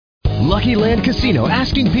Lucky Land Casino,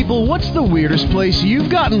 asking people, what's the weirdest place you've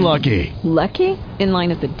gotten lucky? Lucky? In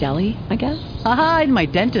line at the deli, I guess? Aha, in my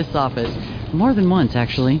dentist's office. More than once,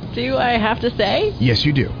 actually. Do I have to say? Yes,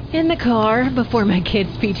 you do. In the car before my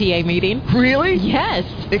kids' PTA meeting. Really? Yes.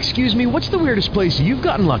 Excuse me, what's the weirdest place you've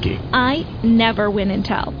gotten lucky? I never win and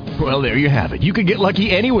tell. Well, there you have it. You can get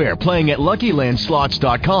lucky anywhere, playing at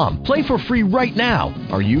LuckyLandSlots.com. Play for free right now.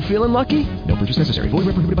 Are you feeling lucky? No purchase necessary. Void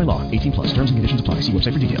where prohibited by law. 18 plus. Terms and conditions apply. See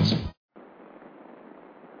website for details.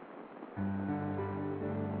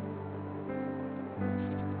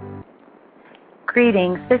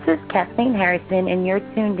 Greetings, this is Kathleen Harrison, and you're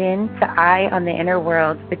tuned in to Eye on the Inner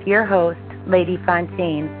World with your host, Lady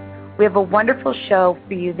Fontaine. We have a wonderful show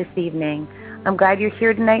for you this evening. I'm glad you're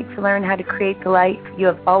here tonight to learn how to create the life you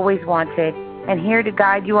have always wanted, and here to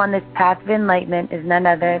guide you on this path of enlightenment is none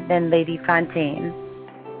other than Lady Fontaine.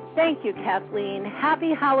 Thank you, Kathleen.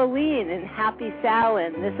 Happy Halloween and happy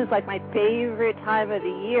Samhain. This is like my favorite time of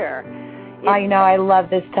the year. I know, I love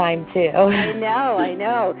this time too. I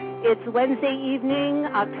know. It's Wednesday evening,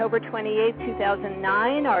 October 28,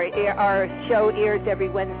 2009. Our show airs every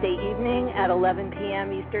Wednesday evening at 11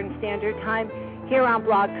 p.m. Eastern Standard Time here on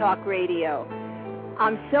Blog Talk Radio.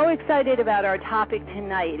 I'm so excited about our topic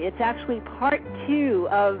tonight. It's actually part 2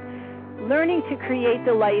 of Learning to Create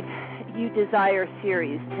the Life You Desire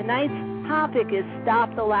series. Tonight's topic is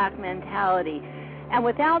Stop the Lack Mentality. And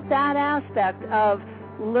without that aspect of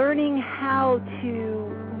learning how to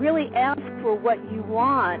really ask for what you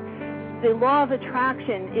want, the law of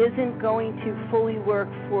attraction isn't going to fully work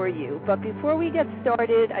for you. But before we get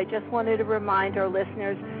started, I just wanted to remind our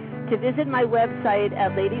listeners to visit my website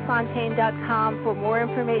at ladyfontaine.com for more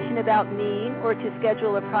information about me or to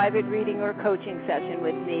schedule a private reading or coaching session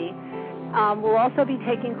with me. We'll also be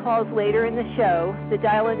taking calls later in the show. The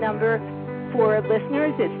dial-in number for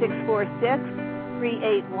listeners is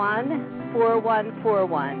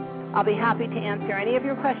 646-381-4141. I'll be happy to answer any of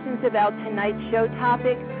your questions about tonight's show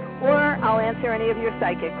topic, or I'll answer any of your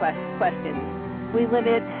psychic questions. We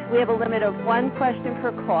have a limit of 1 question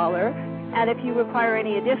per caller, and if you require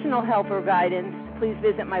any additional help or guidance, please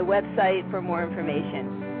visit my website for more information.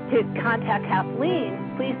 To contact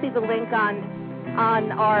Kathleen, please see the link on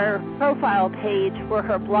our profile page for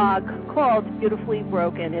her blog called Beautifully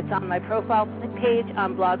Broken. It's on my profile page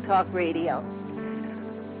on Blog Talk Radio.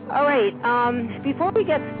 All right, before we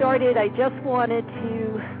get started, I just wanted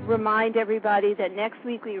to remind everybody that next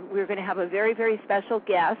week we're going to have a very, very special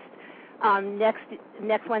guest.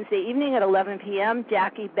 Next Wednesday evening at 11 p.m.,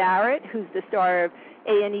 Jackie Barrett, who's the star of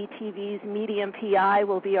A&E TV's Medium PI,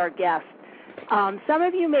 will be our guest. Some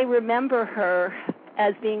of you may remember her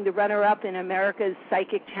as being the runner-up in America's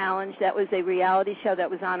Psychic Challenge. That was a reality show that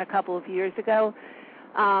was on a couple of years ago.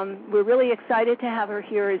 We're really excited to have her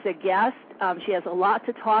here as a guest. She has a lot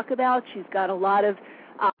to talk about. She's got a lot of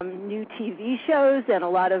new TV shows and a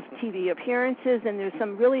lot of TV appearances, and there's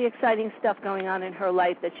some really exciting stuff going on in her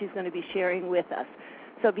life that she's going to be sharing with us.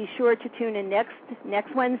 So be sure to tune in next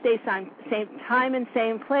Wednesday, same time and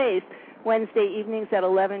same place, Wednesday evenings at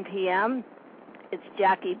 11 p.m. It's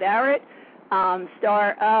Jackie Barrett,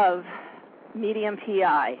 star of Medium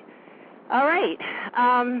PI. All right,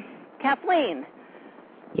 Kathleen.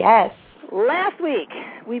 Yes. Last week,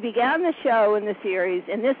 we began the show in this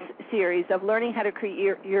series of learning how to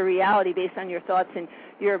create your reality based on your thoughts and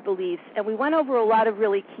your beliefs, and we went over a lot of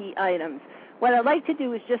really key items. What I'd like to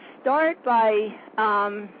do is just start by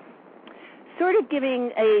sort of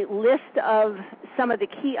giving a list of some of the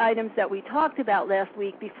key items that we talked about last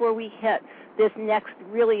week before we hit this next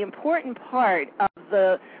really important part of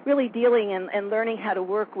the really dealing and learning how to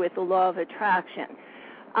work with the law of attraction.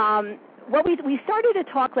 We started to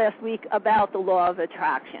talk last week about the law of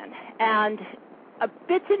attraction and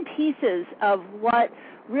bits and pieces of what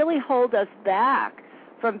really hold us back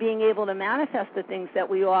from being able to manifest the things that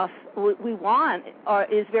we want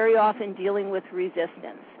is very often dealing with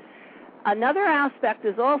resistance. Another aspect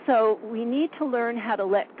is also we need to learn how to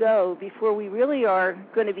let go before we really are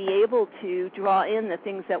going to be able to draw in the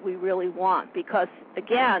things that we really want, because,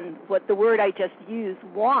 again, what the word I just used,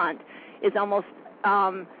 want, is almost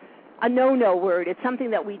a no-no word. It's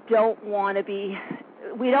something that we don't really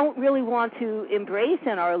want to embrace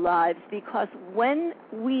in our lives, because when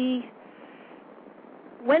we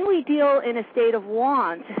deal in a state of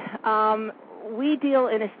want, we deal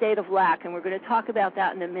in a state of lack, and we're going to talk about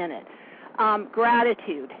that in a minute.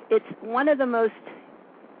 Gratitude. It's one of the most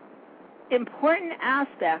important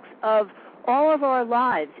aspects of all of our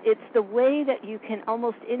lives. It's the way that you can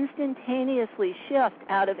almost instantaneously shift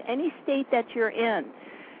out of any state that you're in.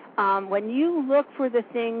 when you look for the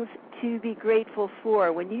things to be grateful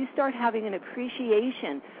for, when you start having an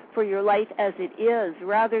appreciation for your life as it is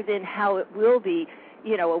rather than how it will be,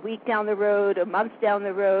 a week down the road, a month down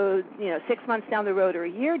the road, 6 months down the road, or a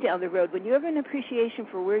year down the road, when you have an appreciation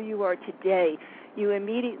for where you are today, you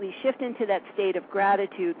immediately shift into that state of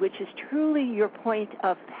gratitude, which is truly your point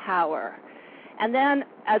of power. And then,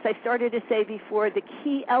 as I started to say before, the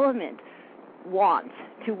key element, want.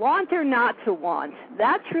 To want or not to want,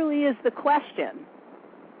 that truly is the question.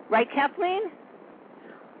 Right, Kathleen?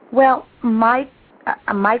 Well, my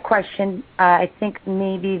question, I think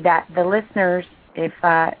maybe that the listeners, if,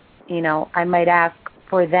 I might ask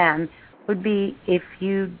for them, would be if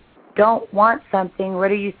you don't want something,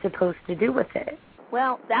 what are you supposed to do with it?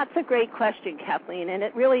 Well, that's a great question, Kathleen, and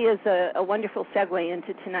it really is a wonderful segue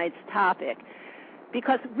into tonight's topic.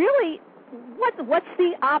 Because really, what's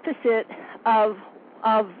the opposite of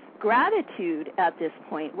gratitude at this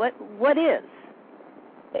point? What is?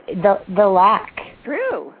 The lack.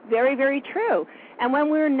 True. Very, very true. And when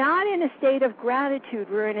we're not in a state of gratitude,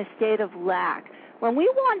 we're in a state of lack. When we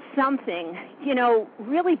want something,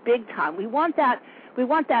 really big time, we want that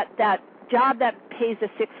job that pays a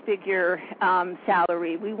six-figure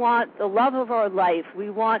salary. We want the love of our life. We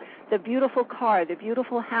want the beautiful car, the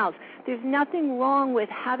beautiful house. There's nothing wrong with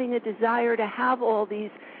having a desire to have all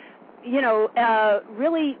these,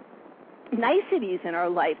 really niceties in our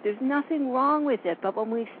life. There's nothing wrong with it. But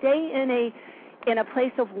when we stay in a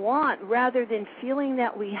place of want rather than feeling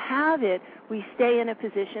that we have it, we stay in a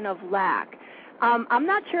position of lack. I'm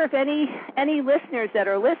not sure if any listeners that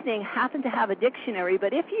are listening happen to have a dictionary,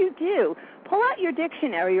 but if you do, pull out your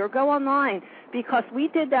dictionary or go online, because we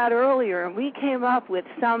did that earlier and we came up with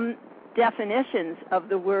some definitions of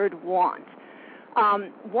the word want.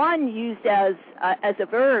 One used as a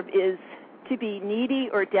verb is to be needy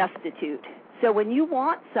or destitute. So when you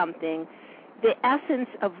want something, the essence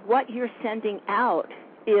of what you're sending out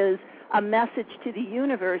is a message to the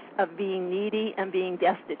universe of being needy and being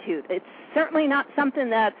destitute. It's certainly not something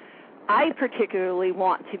that I particularly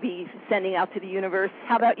want to be sending out to the universe.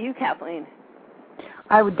 How about you, Kathleen?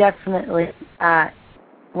 I would definitely.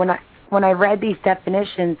 When I read these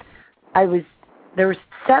definitions, there were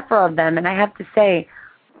several of them, and I have to say,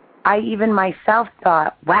 I even myself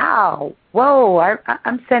thought, wow, whoa,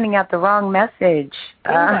 I'm sending out the wrong message.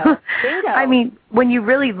 Bingo. I mean, when you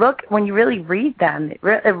really read them,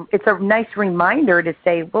 it's a nice reminder to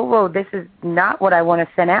say, whoa, this is not what I want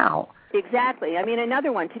to send out. Exactly. I mean,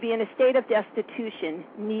 another one, to be in a state of destitution,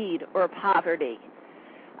 need, or poverty.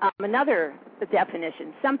 Another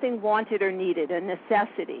definition, something wanted or needed, a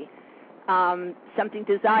necessity. Something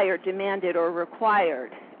desired, demanded, or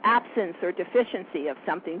required. Absence or deficiency of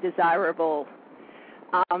something desirable,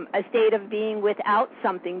 a state of being without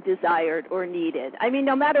something desired or needed. I mean,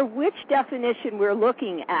 no matter which definition we're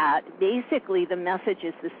looking at, basically the message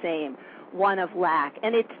is the same, one of lack.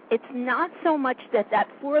 And it's not so much that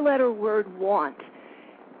four-letter word want,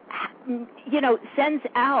 sends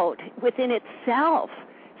out within itself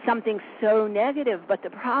something so negative, but the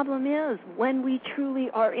problem is when we truly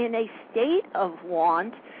are in a state of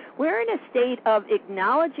want, we're in a state of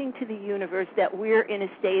acknowledging to the universe that we're in a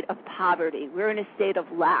state of poverty. We're in a state of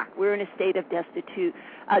lack. We're in a state of destitution,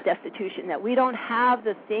 that we don't have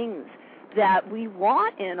the things that we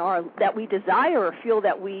want that we desire or feel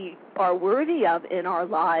that we are worthy of in our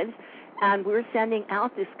lives. And we're sending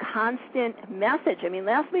out this constant message. I mean,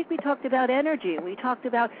 last week we talked about energy, and we talked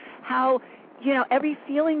about how every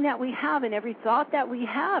feeling that we have and every thought that we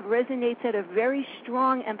have resonates at a very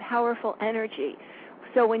strong and powerful energy.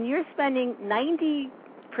 So when you're spending 90%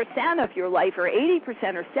 of your life or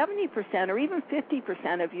 80% or 70% or even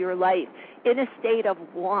 50% of your life in a state of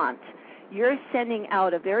want, you're sending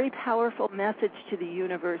out a very powerful message to the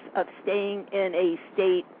universe of staying in a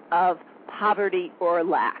state of poverty or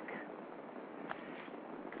lack.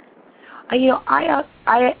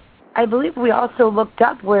 I believe we also looked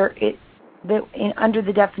up where under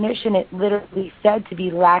the definition it literally said to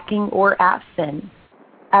be lacking or absent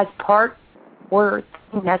as part or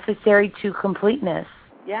necessary to completeness.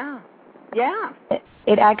 Yeah.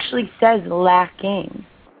 It actually says lacking.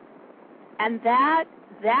 And that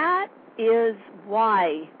is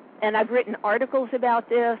why, and I've written articles about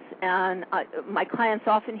this, and my clients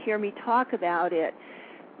often hear me talk about it,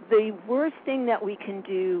 the worst thing that we can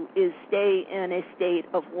do is stay in a state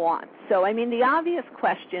of want. So, I mean, the obvious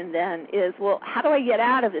question then is, well, how do I get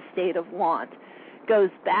out of a state of want? Goes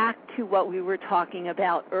back to what we were talking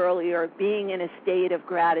about earlier, being in a state of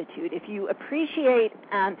gratitude. If you appreciate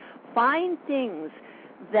and find things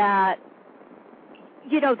that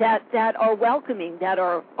that are welcoming, that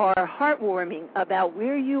are heartwarming about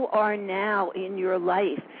where you are now in your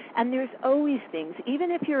life. And there's always things,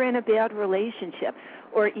 even if you're in a bad relationship,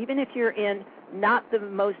 or even if you're in not the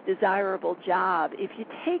most desirable job, if you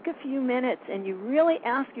take a few minutes and you really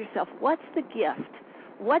ask yourself, what's the gift?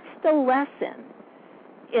 What's the lesson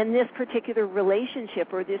in this particular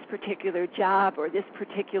relationship or this particular job or this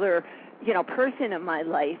particular, person in my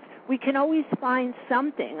life? We can always find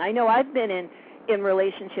something. I know I've been in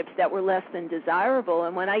relationships that were less than desirable,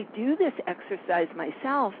 and when I do this exercise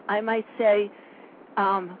myself, I might say,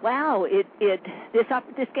 wow,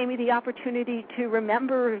 this gave me the opportunity to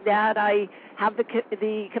remember that I have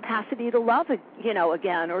the capacity to love,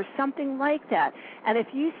 again, or something like that. And if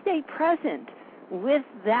you stay present with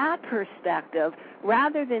that perspective,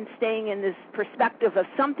 rather than staying in this perspective of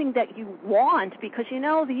something that you want, because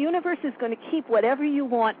the universe is going to keep whatever you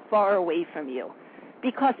want far away from you,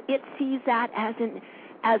 because it sees that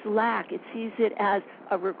as lack. It sees it as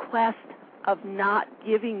a request of not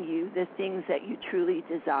giving you the things that you truly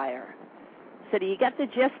desire. So do you get the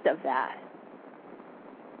gist of that?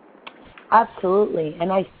 Absolutely.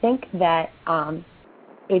 And I think that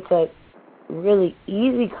it's a really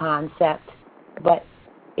easy concept, but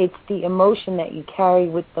it's the emotion that you carry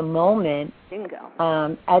with the moment.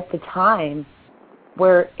 Bingo. At the time,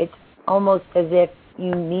 where it's almost as if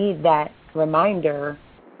you need that reminder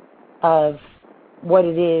of what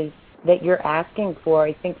it is that you're asking for.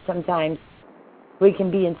 I think sometimes we can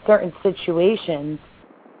be in certain situations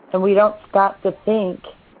and we don't stop to think,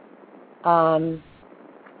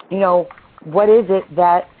 what is it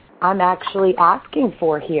that I'm actually asking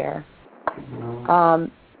for here?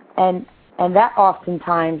 And that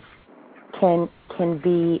oftentimes can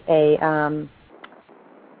be an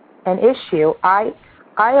issue. I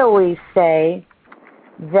always say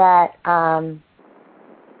that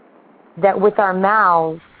that with our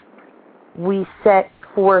mouths we set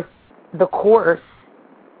forth the course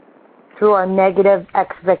through our negative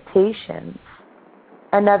expectations.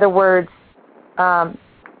 In other words,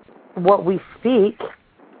 what we speak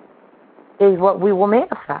is what we will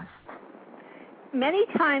manifest. Many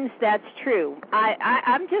times that's true.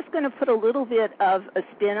 I'm just going to put a little bit of a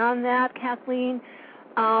spin on that, Kathleen.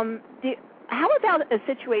 How about a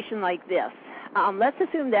situation like this? Let's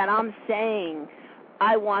assume that I'm saying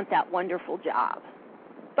I want that wonderful job.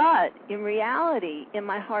 But in reality, in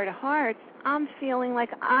my heart of hearts, I'm feeling like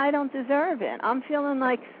I don't deserve it. I'm feeling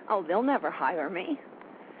like, they'll never hire me.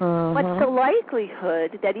 Mm-hmm. What's the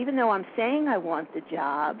likelihood that even though I'm saying I want the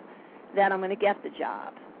job, that I'm going to get the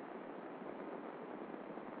job?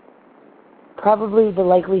 Probably the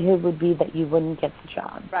likelihood would be that you wouldn't get the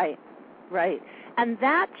job. Right. And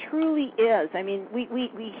that truly is. I mean, we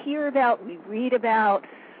read about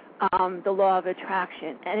the law of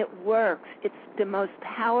attraction, and it works. It's the most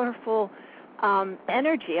powerful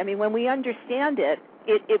energy. I mean, when we understand it,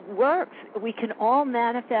 it works. We can all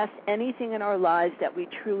manifest anything in our lives that we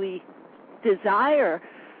truly desire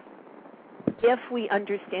if we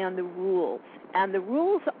understand the rules. And the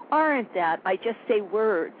rules aren't that I just say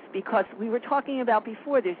words, because we were talking about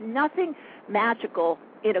before, there's nothing magical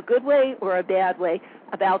in a good way or a bad way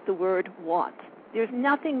about the word want. There's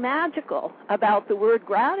nothing magical about the word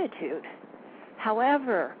gratitude.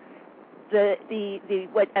 However,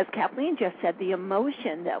 what, as Kathleen just said, the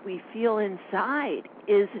emotion that we feel inside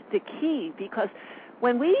is the key, because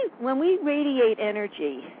when we radiate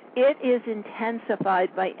energy, it is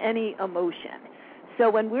intensified by any emotion. So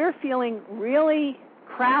when we're feeling really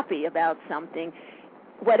crappy about something,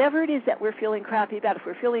 whatever it is that we're feeling crappy about, if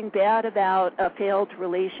we're feeling bad about a failed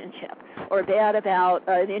relationship or bad about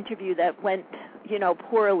an interview that went,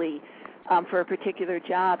 poorly for a particular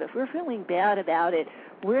job, if we're feeling bad about it,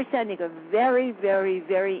 we're sending a very, very,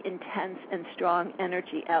 very intense and strong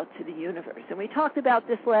energy out to the universe. And we talked about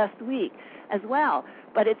this last week as well,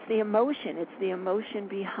 but it's the emotion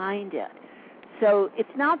behind it. So it's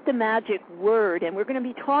not the magic word, and we're going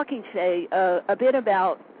to be talking today a bit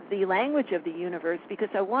about the language of the universe, because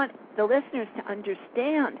I want the listeners to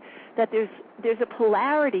understand that there's a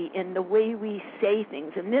polarity in the way we say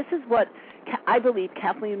things. And this is what I believe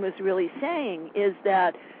Kathleen was really saying, is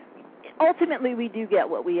that ultimately we do get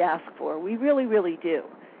what we ask for. We really, really do.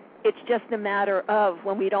 It's just a matter of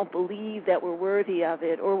when we don't believe that we're worthy of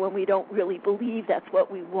it, or when we don't really believe that's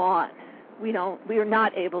what we want. We are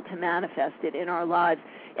not able to manifest it in our lives,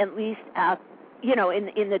 at least at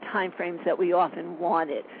in the time frames that we often want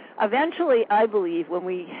it. Eventually, I believe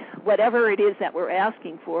whatever it is that we're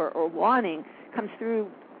asking for or wanting comes through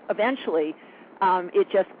eventually. It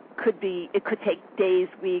could take days,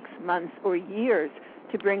 weeks, months, or years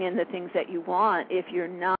to bring in the things that you want if you're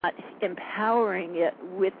not empowering it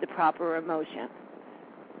with the proper emotion.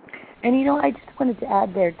 And, I just wanted to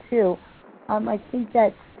add there, too, I think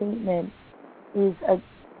that statement is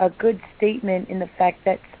a good statement in the fact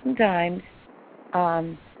that sometimes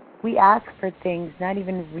we ask for things not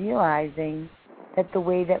even realizing that the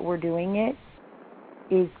way that we're doing it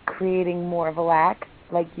is creating more of a lack,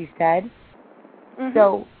 like you said. Mm-hmm.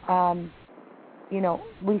 So,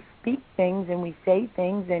 we speak things and we say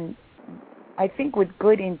things, and I think with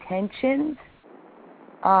good intentions,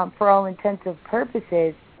 for all intents and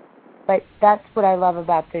purposes, but that's what I love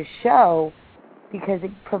about this show, because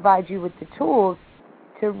it provides you with the tools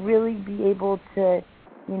to really be able to,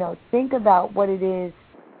 think about what it is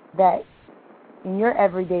that in your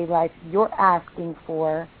everyday life you're asking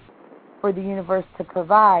for the universe to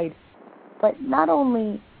provide, but not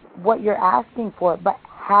only what you're asking for, but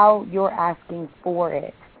how you're asking for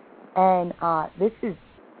it. And this is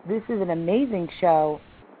an amazing show,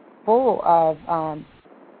 full of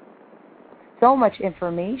so much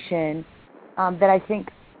information that I think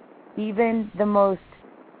even the most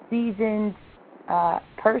seasoned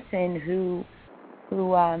person who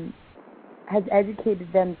has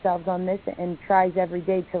educated themselves on this and tries every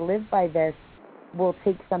day to live by this will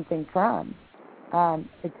take something from.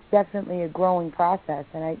 It's definitely a growing process,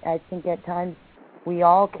 and I think at times we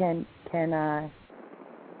all can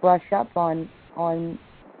brush up on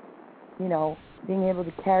being able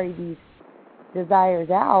to carry these desires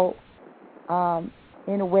out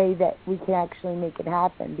in a way that we can actually make it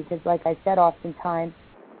happen. Because, like I said, oftentimes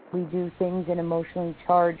we do things in emotionally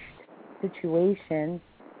charged situations,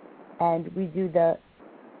 and we do the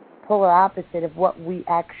polar opposite of what we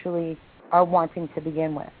actually are wanting to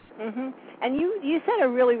begin with. Mm-hmm. And you said a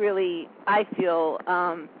really, really, I feel,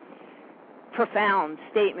 profound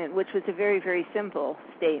statement, which was a very, very simple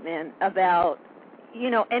statement about,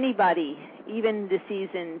 anybody, even the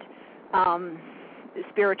seasoned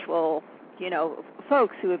spiritual,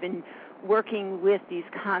 folks who have been working with these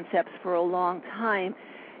concepts for a long time.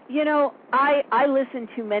 I listen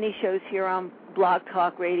to many shows here on Blog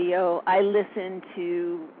Talk Radio. I listen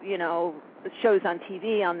to, shows on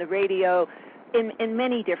TV, on the radio, in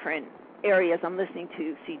many different areas. I'm listening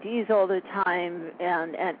to CDs all the time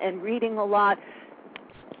and reading a lot,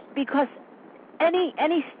 because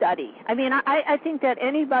any study, I think that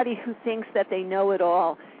anybody who thinks that they know it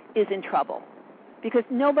all is in trouble, because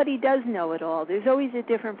nobody does know it all. There's always a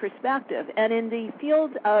different perspective. And in the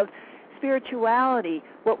field of spirituality,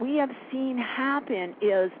 what we have seen happen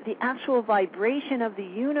is the actual vibration of the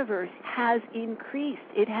universe has increased.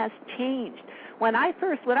 It has changed. When I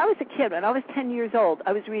was a kid, when I was 10 years old,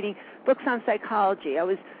 I was reading books on psychology.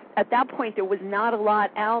 At that point, there was not a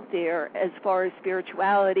lot out there as far as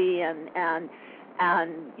spirituality and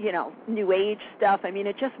New Age stuff.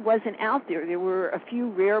 It just wasn't out there. There were a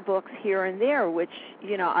few rare books here and there, which,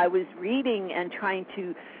 I was reading and trying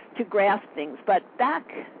to grasp things. But back,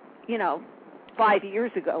 5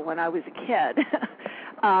 years ago when I was a kid,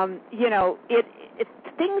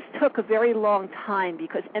 things took a very long time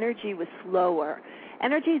because energy was slower.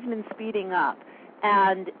 Energy's been speeding up,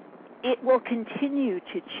 and it will continue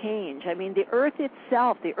to change. The earth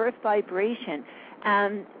itself, the earth vibration,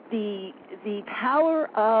 and the power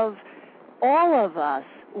of all of us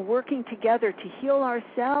working together to heal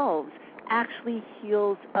ourselves actually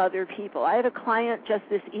heals other people. I had a client just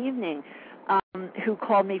this evening who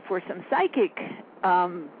called me for some psychic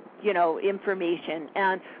information,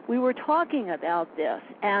 and we were talking about this,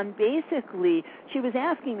 and basically she was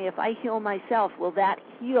asking me, if I heal myself, will that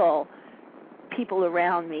heal people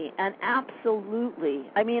around me? And absolutely.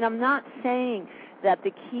 I'm not saying that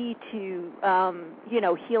the key to,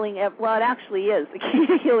 healing, well, it actually is. The key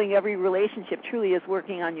to healing every relationship truly is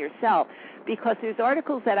working on yourself, because there's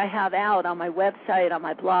articles that I have out on my website, on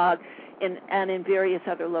my blog, and in various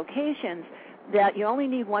other locations, that you only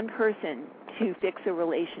need one person to fix a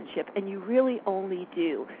relationship, and you really only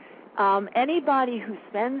do. Anybody who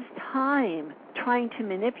spends time trying to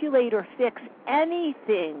manipulate or fix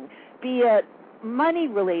anything, be it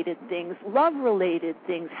money-related things, love-related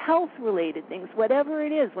things, health-related things, whatever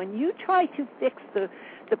it is, when you try to fix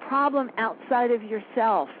the problem outside of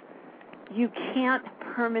yourself, you can't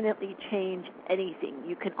permanently change anything.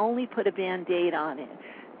 You can only put a Band-Aid on it.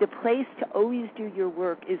 The place to always do your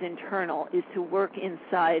work is internal, is to work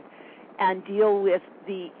inside and deal with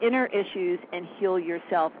the inner issues and heal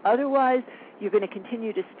yourself. Otherwise, you're going to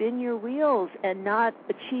continue to spin your wheels and not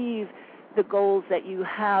achieve the goals that you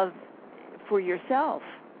have for yourself.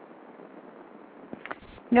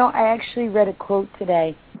 I actually read a quote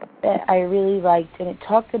today that I really liked, and it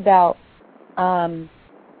talked about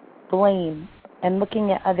blame and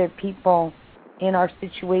looking at other people in our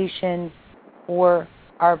situations or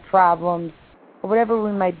our problems or whatever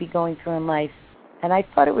we might be going through in life. And I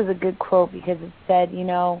thought it was a good quote because it said, you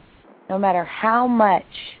know, no matter how much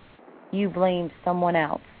you blame someone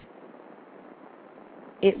else,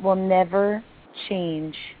 it will never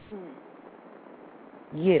change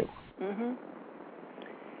you. Mm-hmm.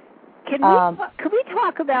 Can we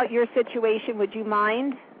talk about your situation? Would you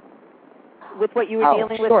mind with what you were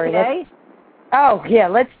dealing with today?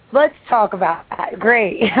 Let's talk about that.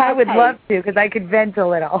 Great. Okay. I would love to because I could vent a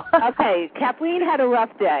little. Okay. Kathleen had a rough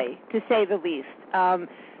day, to say the least.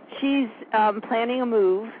 She's planning a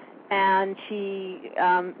move, and she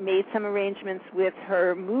made some arrangements with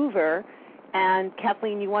her mover. And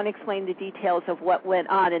Kathleen, you want to explain the details of what went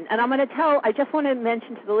on. And I'm going to I just want to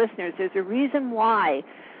mention to the listeners, there's a reason why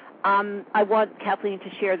I want Kathleen to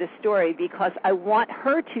share this story, because I want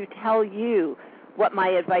her to tell you what my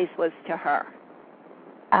advice was to her.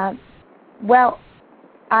 Well,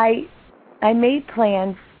 I made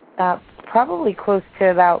plans probably close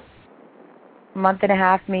to about a month and a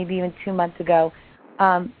half, maybe even 2 months ago,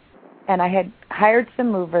 and I had hired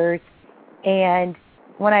some movers, and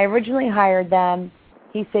when I originally hired them,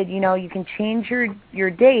 he said, you know, you can change your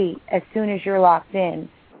date as soon as you're locked in.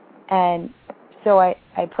 And so I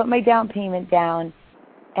put my down payment down,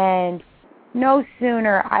 and no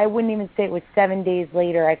sooner, I wouldn't even say it was 7 days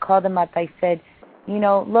later, I called him up. I said, you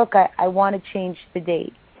know, look, I want to change the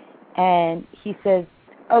date. And he says,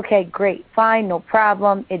 okay, great, fine, no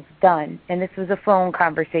problem, it's done. And this was a phone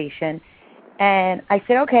conversation. And I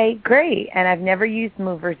said, okay, great. And I've never used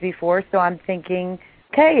movers before, so I'm thinking,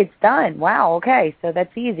 okay, it's done. Wow, okay, so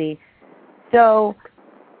that's easy. So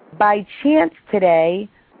by chance today,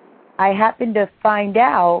 I happened to find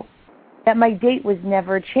out that my date was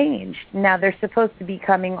never changed. Now, they're supposed to be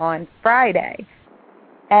coming on Friday.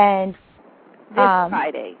 And this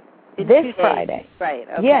Friday. This Friday. Right,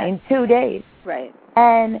 okay. Yeah, in 2 days. Right.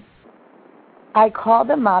 And I called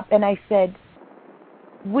them up and I said,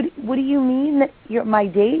 what do you mean that my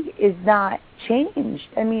date is not changed?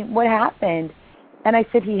 I mean, what happened? And I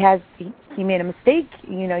said, he made a mistake.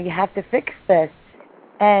 You know, you have to fix this.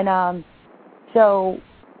 And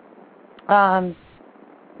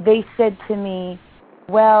they said to me,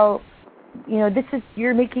 well, you know,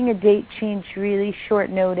 you're making a date change really short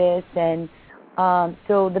notice, and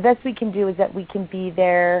so the best we can do is that we can be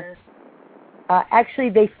there. Actually,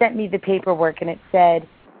 they sent me the paperwork, and it said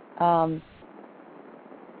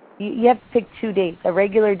you have to pick 2 dates, a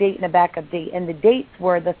regular date and a backup date. And the dates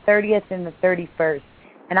were the 30th and the 31st.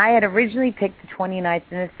 And I had originally picked the 29th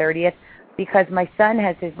and the 30th because my son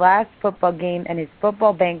has his last football game and his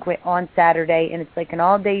football banquet on Saturday, and it's like an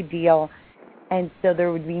all-day deal. And so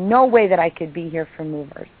there would be no way that I could be here for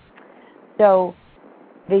movers. So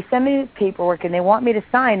they sent me this paperwork, and they want me to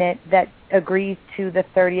sign it that agrees to the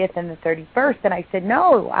 30th and the 31st. And I said,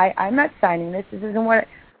 no, I'm not signing this. This isn't what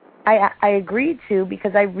I agreed to,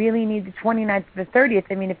 because I really need the 29th to the 30th.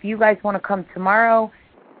 I mean, if you guys want to come tomorrow,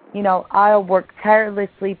 you know, I'll work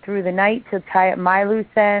tirelessly through the night to tie up my loose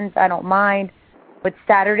ends. I don't mind. But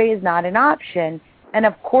Saturday is not an option. And,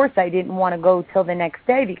 of course, I didn't want to go till the next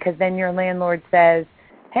day, because then your landlord says,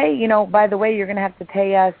 hey, you know, by the way, you're going to have to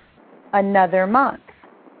pay us another month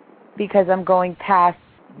because I'm going past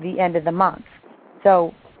the end of the month.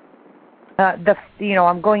 So,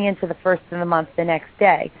 I'm going into the first of the month the next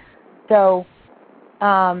day. So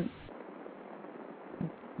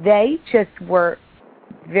they just were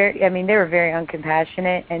they were very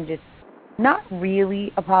uncompassionate and just not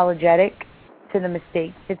really apologetic to the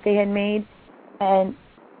mistakes that they had made, and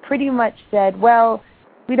pretty much said, well,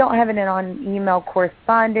 we don't have it on email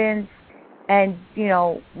correspondence, and, you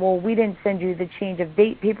know, well, we didn't send you the change of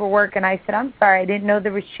date paperwork. And I said, I'm sorry, I didn't know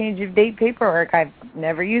there was change of date paperwork. I've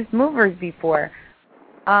never used movers before.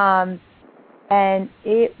 And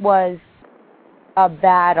it was a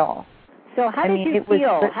battle. So how did you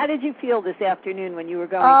feel? How did you feel this afternoon when you were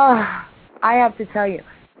going? I have to tell you,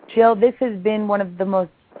 Jill, this has been one of the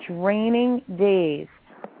most draining days.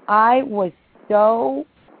 I was so,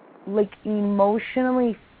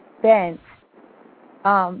 emotionally spent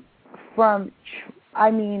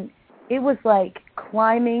it was like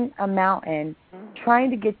climbing a mountain, trying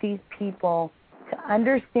to get these people to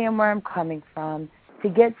understand where I'm coming from, to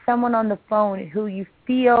get someone on the phone who you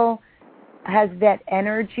feel has that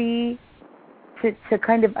energy to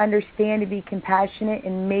kind of understand, to be compassionate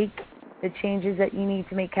and make the changes that you need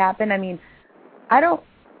to make happen. I mean,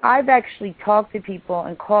 I've actually talked to people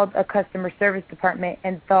and called a customer service department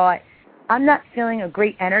and thought, I'm not feeling a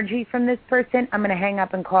great energy from this person, I'm going to hang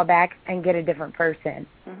up and call back and get a different person.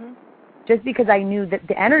 Mm-hmm. just because I knew that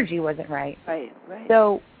the energy wasn't right. Right.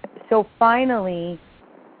 So finally,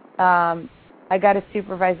 I got a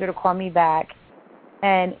supervisor to call me back,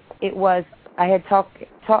 and I had talked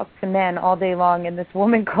to men all day long, and this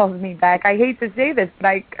woman called me back. I hate to say this,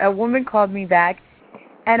 but a woman called me back,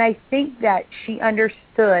 and I think that she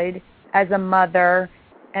understood as a mother,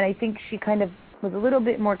 and I think she kind of was a little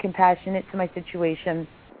bit more compassionate to my situation.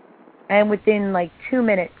 And within like 2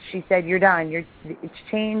 minutes, she said, "You're done. It's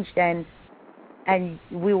changed, and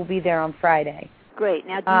we will be there on Friday." Great.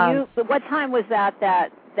 Now, what time was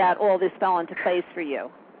that all this fell into place for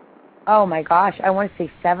you? Oh my gosh, I want to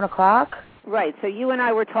say 7 o'clock. Right. So you and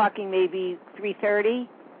I were talking maybe 3:30,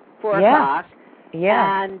 4 o'clock.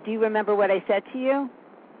 Yeah. And do you remember what I said to you?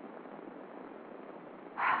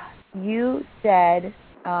 You said,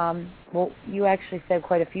 you actually said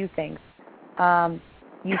quite a few things.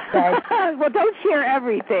 You said, well, don't share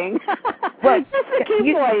everything. Well, just the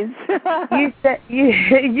key points. you said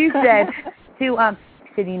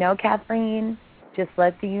Kathleen, just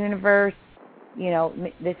let the universe,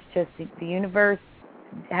 this is just the universe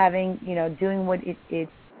having, doing what it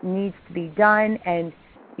needs to be done, and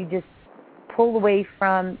you just pull away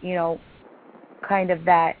from, kind of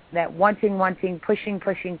that wanting, pushing,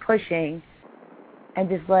 and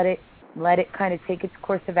just let it kind of take its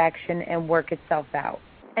course of action and work itself out.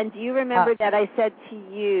 And do you remember that I said to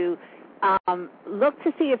you, look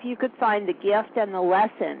to see if you could find the gift and the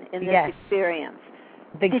lesson in this experience?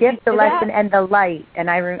 The gift, the lesson, and the light. And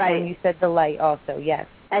I remember when you said the light also, yes.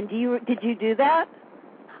 And did you do that?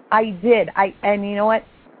 I did. And you know what?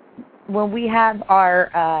 When we have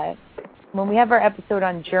our episode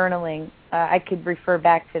on journaling, I could refer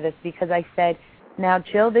back to this because I said, now,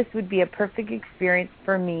 Jill, this would be a perfect experience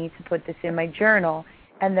for me to put this in my journal.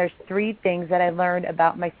 And there's 3 things that I learned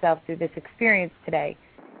about myself through this experience today.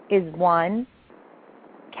 Is 1,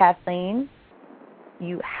 Kathleen,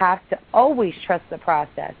 you have to always trust the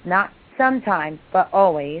process. Not sometimes, but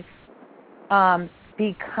always.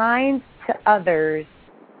 Be kind to others,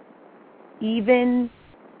 even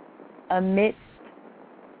amidst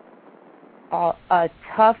a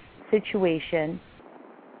tough situation.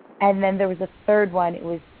 And then there was a third one. It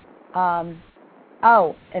was,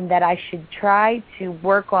 and that I should try to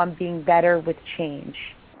work on being better with change.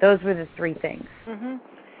 Those were the 3 things. Mm-hmm.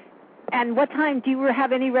 And what time, do you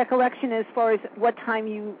have any recollection as far as what time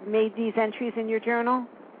you made these entries in your journal?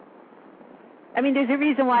 I mean, there's a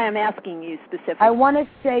reason why I'm asking you specifically. I want to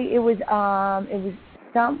say it was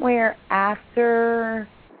somewhere after,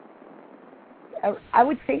 I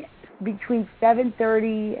would say between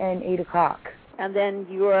 7:30 and 8 o'clock. And then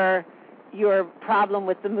your problem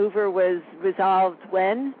with the mover was resolved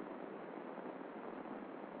when?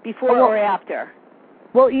 Before or after?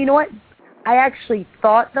 Well, you know what? I actually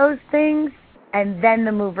thought those things, and then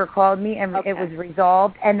the mover called me, and it was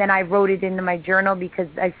resolved. And then I wrote it into my journal because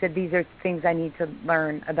I said these are things I need to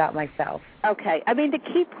learn about myself. Okay. I mean, the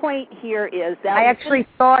key point here is that I actually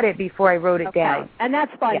thought it before I wrote it down. And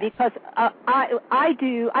that's fine because I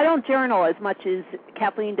don't journal as much as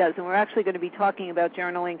Kathleen does, and we're actually going to be talking about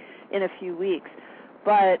journaling in a few weeks.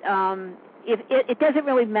 But it doesn't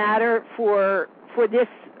really matter for this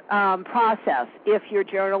process if you're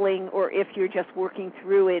journaling or if you're just working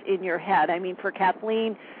through it in your head. I mean, for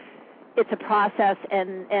Kathleen, it's a process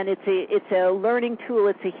and it's a learning tool,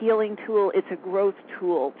 it's a healing tool, it's a growth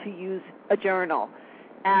tool to use a journal.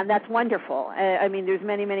 And that's wonderful. I mean, there's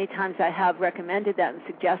many, many times I have recommended that and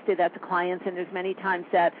suggested that to clients, and there's many times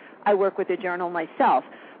that I work with a journal myself.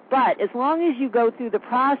 But as long as you go through the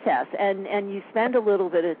process and you spend a little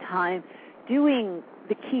bit of time doing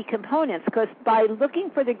the key components, because by looking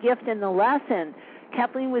for the gift and the lesson,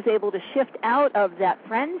 Kathleen was able to shift out of that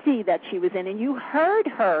frenzy that she was in, and you heard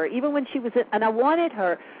her, even when she was in, and I wanted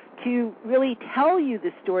her to really tell you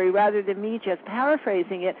the story rather than me just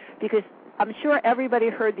paraphrasing it, because I'm sure everybody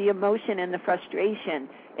heard the emotion and the frustration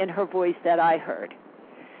in her voice that I heard.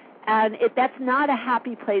 And that's not a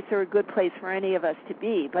happy place or a good place for any of us to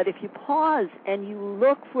be, but if you pause and you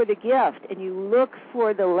look for the gift and you look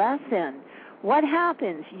for the lesson, what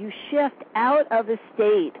happens? You shift out of a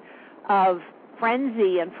state of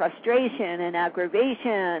frenzy and frustration and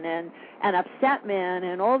aggravation and upsetment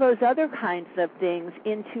and all those other kinds of things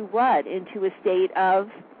into what? Into a state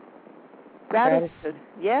of gratitude.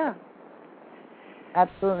 Yeah.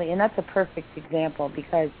 Absolutely. And that's a perfect example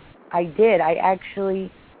because I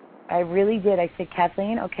really did. I said,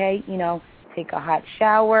 Kathleen, okay, take a hot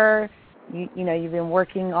shower. You've been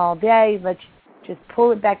working all day. Let's just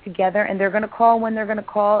pull it back together, and they're going to call when they're going to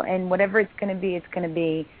call, and whatever it's going to be, it's going to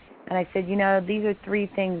be. And I said, these are 3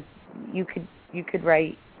 things you could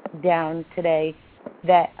write down today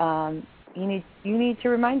that you need to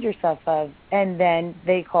remind yourself of. And then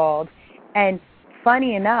they called. And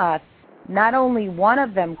funny enough, not only one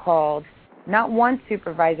of them called, not one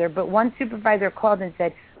supervisor, but one supervisor called and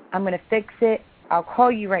said, I'm going to fix it. I'll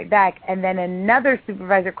call you right back. And then another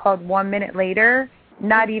supervisor called 1 minute later,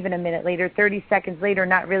 not even a minute later, 30 seconds later,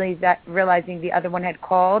 not really realizing the other one had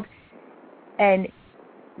called, and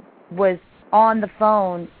was on the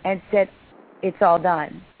phone and said, it's all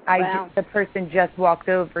done. Wow. The person just walked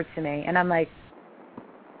over to me. And I'm like,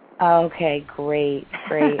 okay, great.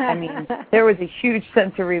 I mean, there was a huge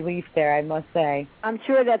sense of relief there, I must say. I'm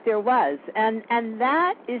sure that there was. And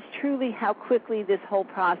that is truly how quickly this whole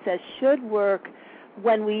process should work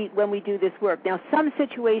when we do this work. Now, some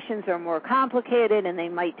situations are more complicated and they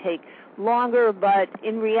might take longer, but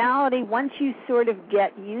in reality, once you sort of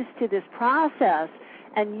get used to this process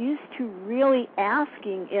and used to really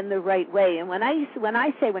asking in the right way, and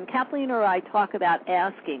when Kathleen or I talk about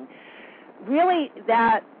asking, really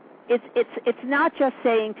that it's not just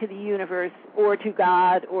saying to the universe or to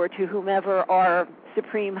God or to whomever our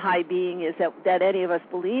supreme high being is that any of us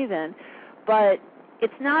believe in, but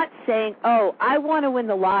it's not saying, oh, I want to win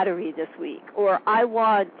the lottery this week, or I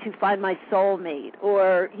want to find my soulmate,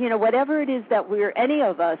 or, whatever it is that any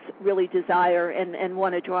of us really desire and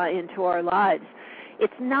want to draw into our lives.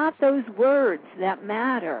 It's not those words that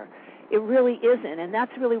matter. It really isn't, and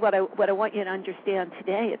that's really what I want you to understand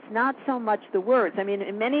today. It's not so much the words. I mean,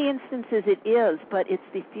 in many instances it is, but it's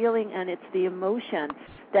the feeling and it's the emotion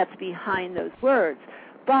that's behind those words.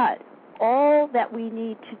 But all that we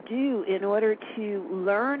need to do in order to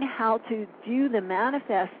learn how to do the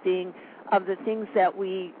manifesting of the things that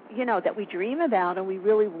we dream about and we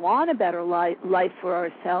really want a better life for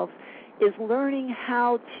ourselves is learning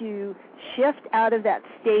how to shift out of that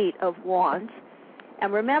state of want.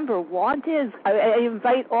 And remember, want is, I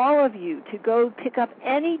invite all of you to go pick up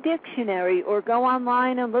any dictionary or go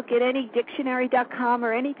online and look at any dictionary.com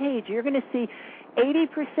or any page. You're going to see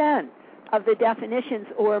 80% of the definitions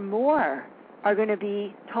or more are going to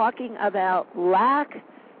be talking about lack,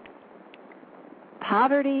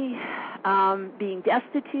 poverty, being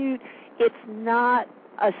destitute. It's not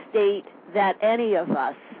a state that any of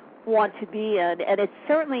us want to be in, and it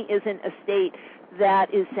certainly isn't a state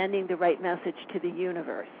that is sending the right message to the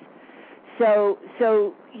universe. So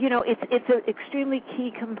it's an extremely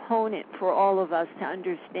key component for all of us to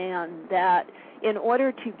understand that in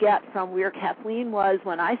order to get from where Kathleen was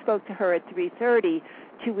when I spoke to her at 3:30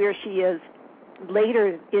 to where she is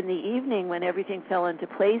later in the evening when everything fell into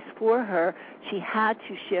place for her, she had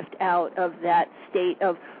to shift out of that state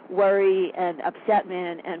of worry and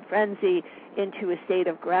upsetment and frenzy into a state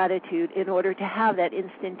of gratitude in order to have that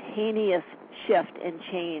instantaneous shift and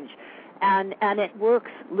change. And it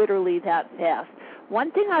works literally that fast.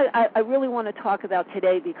 One thing I really want to talk about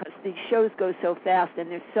today, because these shows go so fast and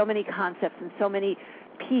there's so many concepts and so many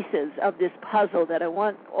pieces of this puzzle that I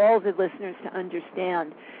want all the listeners to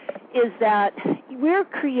understand, is that we're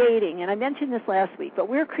creating, and I mentioned this last week, but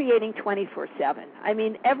we're creating 24/7. I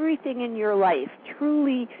mean, everything in your life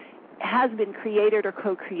truly has been created or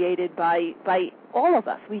co-created by all of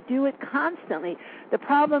us. We do it constantly. The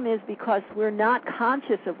problem is because we're not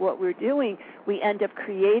conscious of what we're doing, we end up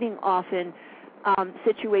creating often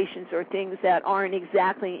situations or things that aren't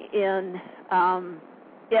exactly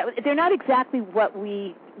they're not exactly what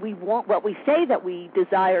we want, what we say that we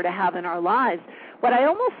desire to have in our lives. What I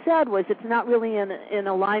almost said was it's not really in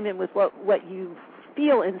alignment with what you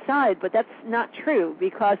feel inside, but that's not true,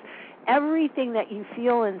 because everything that you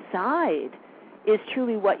feel inside is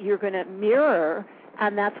truly what you're going to mirror,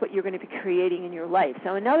 and that's what you're going to be creating in your life.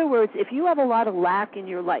 So in other words, if you have a lot of lack in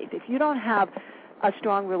your life, if you don't have a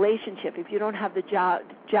strong relationship, if you don't have the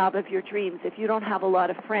job of your dreams, if you don't have a lot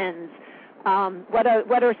of friends, what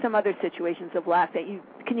are some other situations of lack that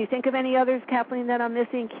can you think of any others, Kathleen, that I'm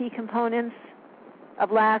missing, key components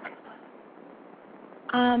of lack?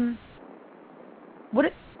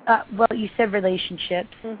 Well, you said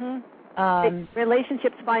relationships. Mm-hmm.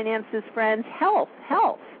 Relationships, finances, friends, health,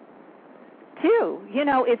 too.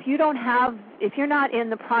 If you're not in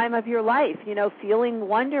the prime of your life, feeling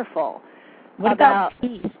wonderful. What about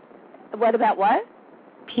peace? What about what?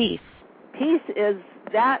 Peace. Peace is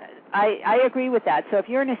that, I agree with that. So if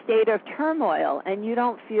you're in a state of turmoil and you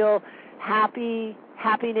don't feel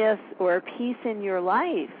happiness or peace in your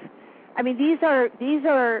life, I mean, these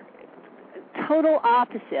are total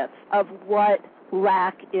opposites of what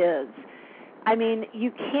lack is. I mean,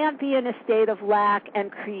 you can't be in a state of lack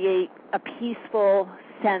and create a peaceful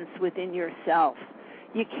sense within yourself.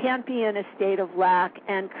 You can't be in a state of lack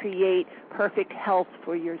and create perfect health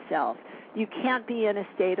for yourself. You can't be in a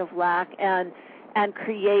state of lack and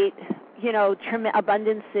create,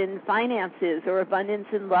 abundance in finances or abundance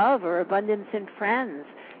in love or abundance in friends.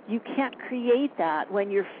 You can't create that when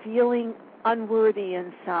you're feeling unworthy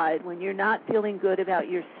inside, when you're not feeling good about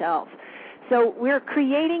yourself. So we're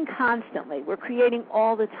creating constantly. We're creating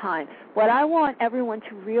all the time. What I want everyone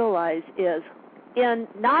to realize is,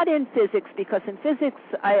 not in physics, because in physics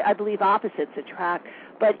I believe opposites attract,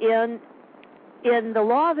 but in the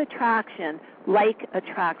law of attraction, like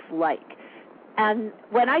attracts like. And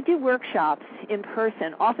when I do workshops in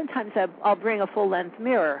person, oftentimes I'll bring a full-length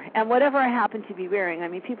mirror, and whatever I happen to be wearing, I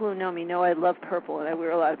mean, people who know me know I love purple, and I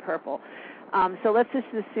wear a lot of purple. So let's just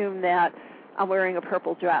assume that I'm wearing a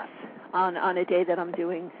purple dress on a day that I'm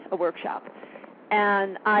doing a workshop.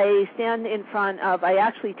 And I stand in front of, I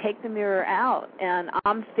actually take the mirror out, and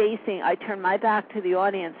I turn my back to the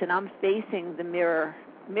audience, and I'm facing the mirror,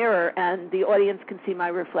 and the audience can see my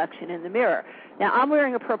reflection in the mirror. Now, I'm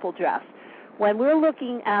wearing a purple dress. When we're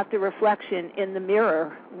looking at the reflection in the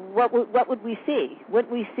mirror, what would we see?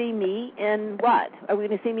 Would we see me in what? Are we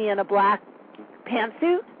going to see me in a black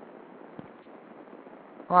pantsuit?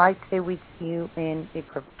 Well, I'd say we see you in a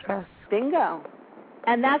purple dress. Bingo.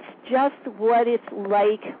 And that's just what it's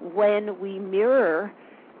like when we mirror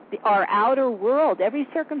our outer world. Every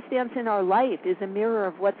circumstance in our life is a mirror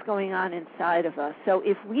of what's going on inside of us. So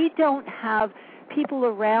if we don't have people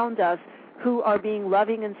around us who are being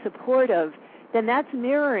loving and supportive, then that's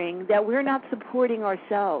mirroring that we're not supporting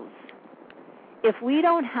ourselves. If we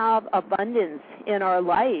don't have abundance in our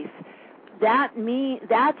life, that's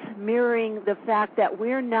mirroring the fact that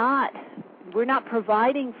we're not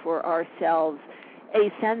providing for ourselves a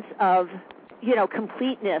sense of,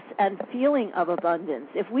 completeness and feeling of abundance.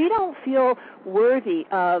 If we don't feel worthy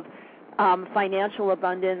of financial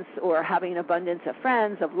abundance or having an abundance of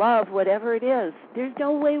friends, of love, whatever it is, there's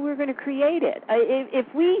no way we're going to create it. If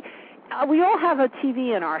we all have a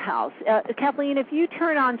TV in our house. Kathleen, if you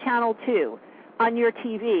turn on Channel 2 on your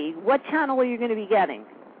TV, what channel are you going to be getting?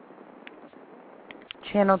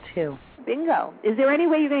 Channel 2. Bingo. Is there any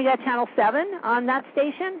way you're going to get Channel 7 on that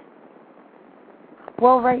station?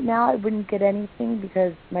 Well, right now I wouldn't get anything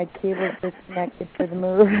because my cable's disconnected for the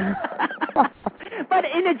move. But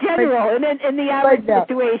in a general, in the average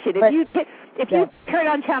situation, if you turn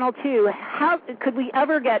on Channel 2, how could we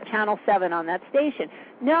ever get Channel 7 on that station?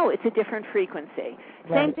 No, it's a different frequency.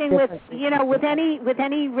 Same thing with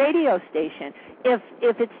any radio station. If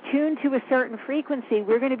it's tuned to a certain frequency,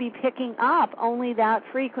 we're going to be picking up only that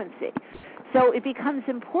frequency. So it becomes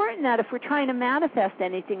important that if we're trying to manifest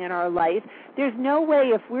anything in our life, there's no way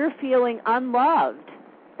if we're feeling unloved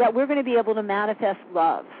that we're going to be able to manifest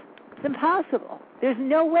love. It's impossible. There's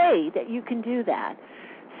no way that you can do that.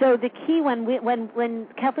 So the key when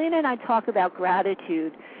Kathleen and I talk about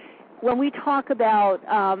gratitude, when we talk about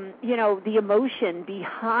the emotion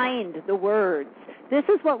behind the words, this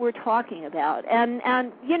is what we're talking about.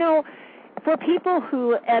 And for people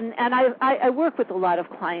who I work with a lot of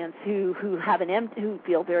clients who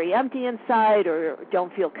feel very empty inside or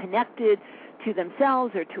don't feel connected to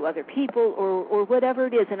themselves or to other people or whatever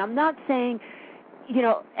it is. And I'm not saying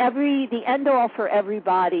the end all for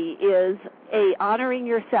everybody is honoring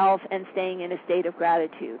yourself and staying in a state of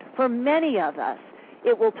gratitude. For many of us,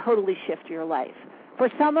 it will totally shift your life. For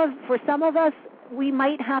some of us, we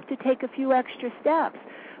might have to take a few extra steps.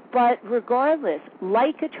 But regardless,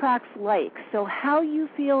 like attracts like. So how you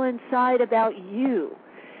feel inside about you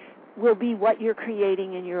will be what you're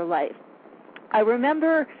creating in your life. I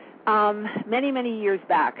remember many, many years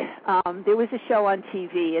back, there was a show on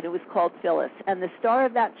TV, and it was called Phyllis. And the star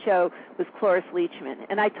of that show was Cloris Leachman.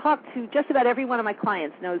 And I talked to just about every one of my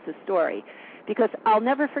clients knows the story because I'll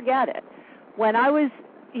never forget it. When I was,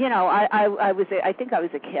 I think I was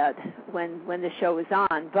a kid when the show was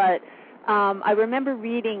on, but I remember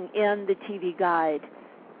reading in the TV guide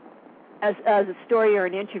as a story or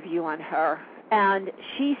an interview on her, and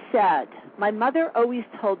she said, my mother always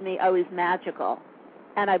told me I was magical,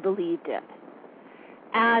 and I believed it.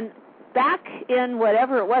 And back in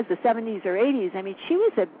whatever it was, the 70s or 80s, I mean, she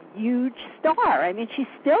was a huge star. I mean, she's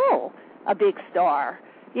still a big star.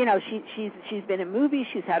 She's been in movies,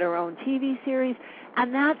 she's had her own TV series,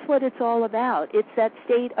 and that's what it's all about. It's that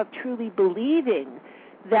state of truly believing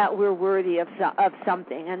that we're worthy of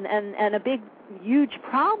something. And a big, huge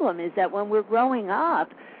problem is that when we're growing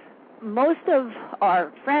up, most of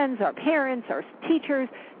our friends, our parents, our teachers,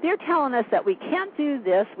 they're telling us that we can't do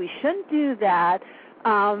this, we shouldn't do that,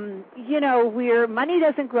 money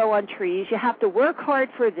doesn't grow on trees, you have to work hard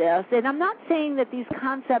for this. And I'm not saying that these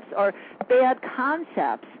concepts are bad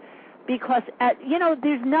concepts because,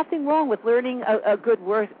 there's nothing wrong with learning a good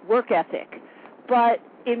work ethic. But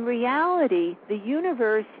in reality, the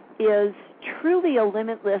universe is truly a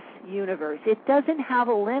limitless universe. It doesn't have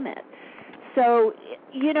a limit. So,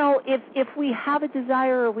 if we have a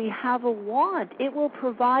desire or we have a want, it will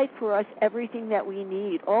provide for us everything that we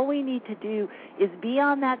need. All we need to do is be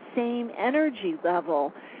on that same energy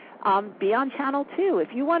level. Be on channel 2. If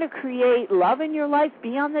you want to create love in your life,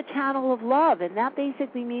 be on the channel of love. And that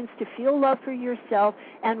basically means to feel love for yourself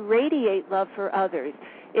and radiate love for others.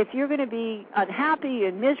 If you're going to be unhappy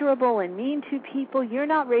and miserable and mean to people, you're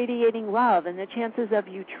not radiating love. And the chances of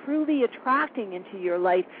you truly attracting into your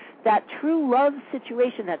life that true love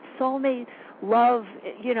situation, that soulmate love,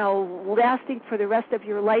 lasting for the rest of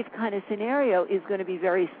your life kind of scenario is going to be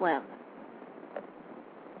very slim.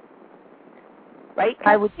 Right?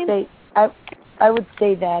 I would say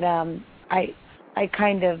that I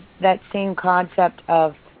kind of, that same concept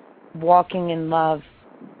of walking in love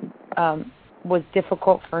was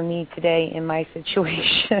difficult for me today in my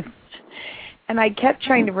situation. And I kept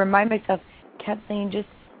trying to remind myself, Kathleen, just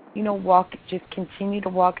continue to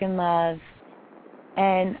walk in love.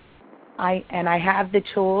 And I have the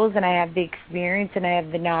tools and I have the experience and I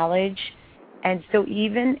have the knowledge. And so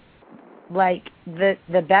even like the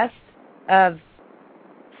best of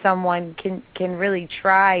someone can really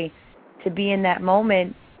try to be in that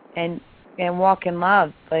moment and walk in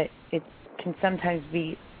love, but it can sometimes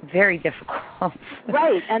be very difficult.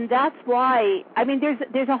 Right, and that's why,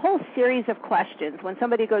 there's a whole series of questions when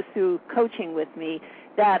somebody goes through coaching with me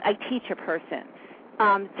that I teach a person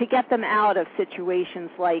to get them out of situations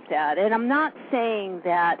like that. And I'm not saying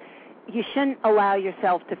that you shouldn't allow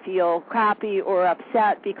yourself to feel crappy or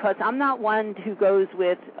upset, because I'm not one who goes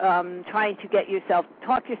with trying to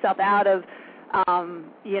talk yourself out of,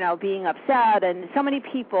 being upset. And so many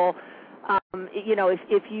people,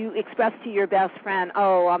 if you express to your best friend,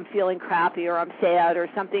 oh, I'm feeling crappy or I'm sad or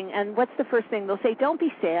something, and what's the first thing they'll say? Don't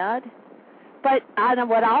be sad. But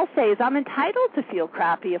what I'll say is I'm entitled to feel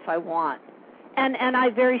crappy if I want. And I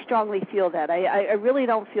very strongly feel that. I really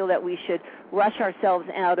don't feel that we should rush ourselves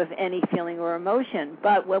out of any feeling or emotion.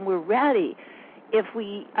 But when we're ready, if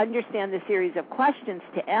we understand the series of questions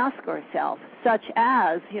to ask ourselves, such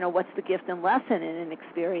as, what's the gift and lesson in an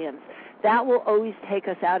experience, that will always take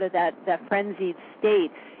us out of that frenzied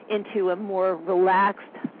state into a more relaxed,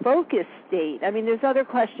 focused state. There's other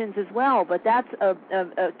questions as well, but that's a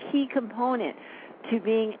key component to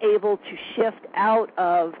being able to shift out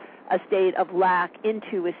of a state of lack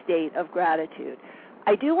into a state of gratitude.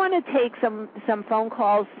 I do want to take some phone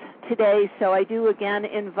calls today, so I do again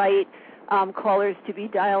invite callers to be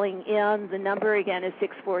dialing in. The number again is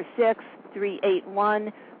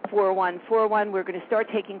 646-381-4141. We're going to start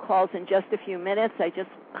taking calls in just a few minutes. I just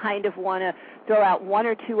kind of want to throw out one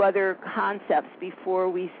or two other concepts before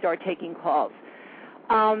we start taking calls.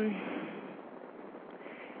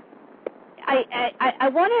 I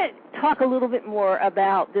want to talk a little bit more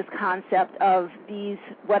about this concept of these,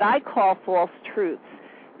 what I call false truths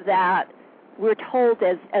that we're told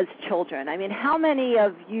as children. How many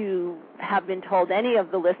of you have been told, any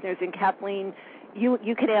of the listeners, and Kathleen, you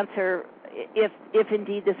could answer if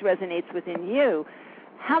indeed this resonates within you,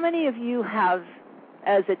 how many of you have,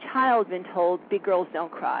 as a child, been told big girls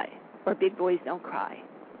don't cry or big boys don't cry?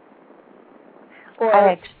 Or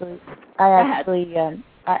I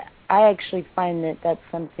actually find that that's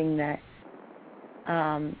something that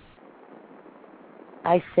I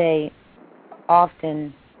say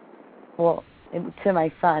often, to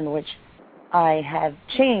my son, which I have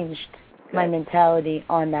changed my mentality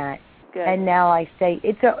on that. Good. And now I say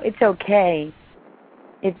it's okay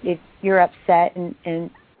if you're upset, and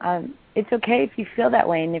it's okay if you feel that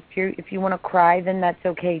way, and if you want to cry, then that's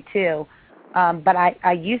okay too. But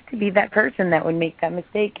I used to be that person that would make that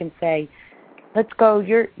mistake and say, let's go,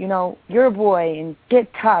 you're a boy, and get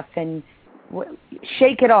tough and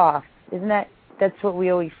shake it off. That's what we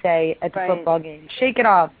always say at the football game. Shake it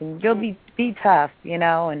off and you'll be tough,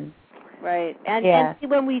 and right. And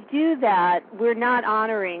when we do that, we're not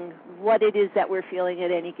honoring what it is that we're feeling at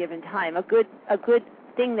any given time. A good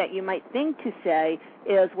thing that you might think to say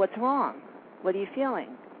is, what's wrong? What are you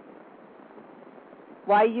feeling?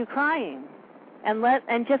 Why are you crying?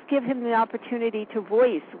 And just give him the opportunity to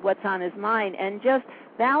voice what's on his mind and just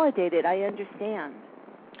validate it. I understand.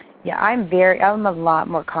 Yeah, I'm a lot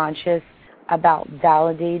more conscious about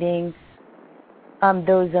validating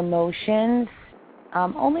those emotions,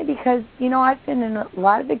 only because, I've been in a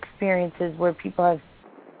lot of experiences where people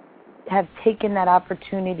have taken that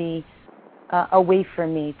opportunity away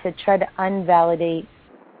from me to try to unvalidate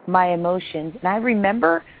my emotions. And I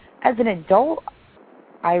remember as an adult,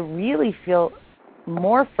 I really feel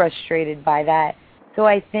more frustrated by that. So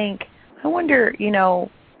I wonder,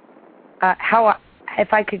 how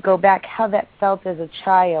if I could go back, how that felt as a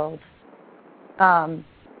child, to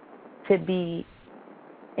be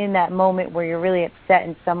in that moment where you're really upset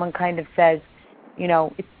and someone kind of says,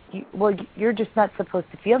 you're just not supposed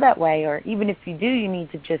to feel that way, or even if you do, you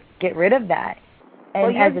need to just get rid of that.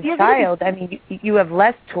 And as a child, I mean, you have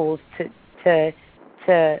less tools you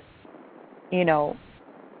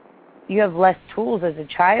have less tools as a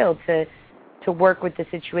child to work with the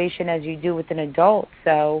situation as you do with an adult.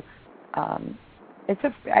 So I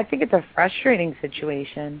think it's a frustrating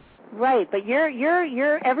situation. Right, but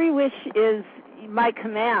your every wish is my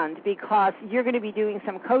command, because you're going to be doing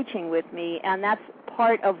some coaching with me, and that's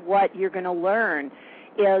part of what you're going to learn,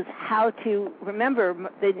 is how to remember.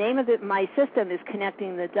 The name of my system is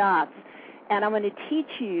Connecting the Dots, and I'm going to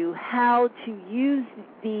teach you how to use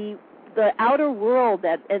the outer world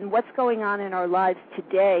and what's going on in our lives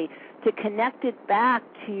today to connect it back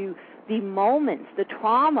to the moments, the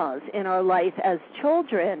traumas in our life as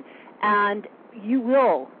children, and you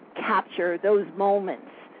will capture those moments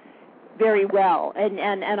very well. And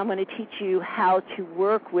I'm going to teach you how to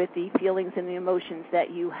work with the feelings and the emotions that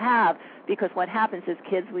you have, because what happens is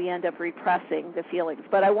kids, we end up repressing the feelings.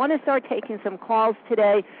 But I want to start taking some calls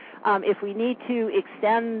today. If we need to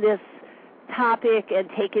extend this topic and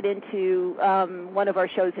take it into one of our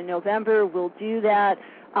shows in November, we'll do that.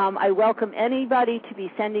 I welcome anybody to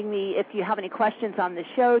be sending me, if you have any questions on the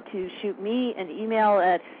show, to shoot me an email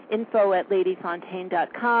at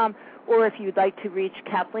info@ladyfontaine.com, or if you'd like to reach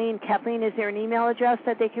Kathleen. Kathleen, is there an email address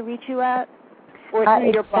that they can reach you at? Or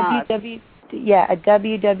through your blog?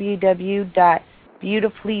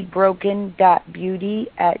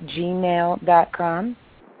 www.beautifullybroken.beauty@gmail.com.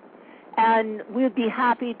 And we'd be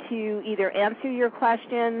happy to either answer your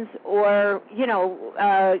questions or,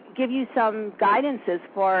 give you some guidance as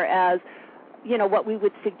far as, what we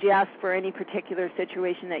would suggest for any particular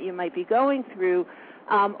situation that you might be going through.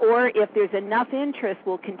 Or if there's enough interest,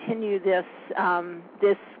 we'll continue this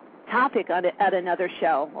topic at another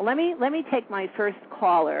show. Well, let me take my first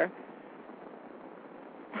caller.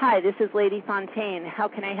 Hi, this is Lady Fontaine. How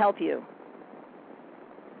can I help you?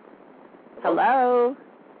 Hello?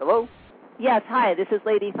 Hello? Yes, hi, this is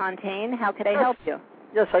Lady Fontaine. How can I help you?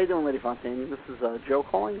 Yes, how you doing, Lady Fontaine? This is Joe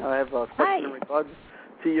calling. I have a question in regards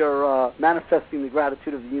to your manifesting the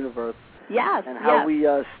gratitude of the universe. Yes. And how we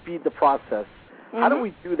speed the process. Mm-hmm. How do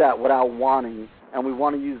we do that without wanting? And we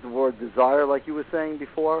want to use the word desire, like you were saying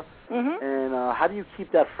before. Mm-hmm. And how do you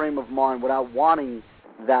keep that frame of mind without wanting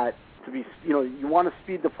that to be, you want to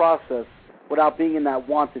speed the process without being in that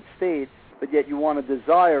wanted state, but yet you want to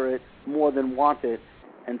desire it more than want it,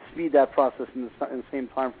 and speed that process in the same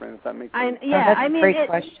time frame, if that makes sense. That's a great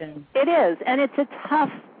question. It is, and it's a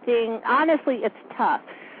tough thing. Honestly, it's tough.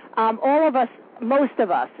 All of us, most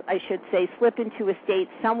of us, I should say, slip into a state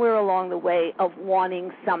somewhere along the way of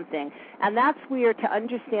wanting something, and that's where to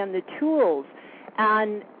understand the tools.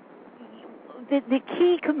 And the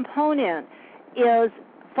key component is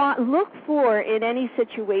look for in any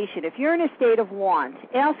situation, if you're in a state of want,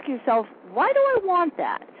 ask yourself, why do I want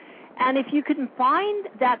that? And if you can find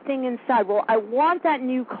that thing inside, well, I want that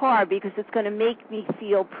new car because it's going to make me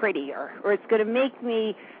feel prettier, or it's going to make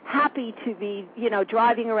me happy to be,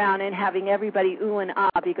 driving around and having everybody ooh and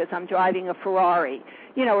ah because I'm driving a Ferrari,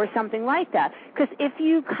 or something like that. Because if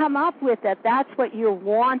you come up with that, that's what your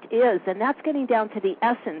want is, and that's getting down to the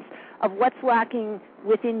essence of what's lacking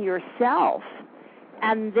within yourself.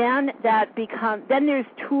 And then then there's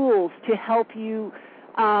tools to help you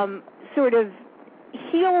sort of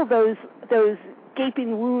heal those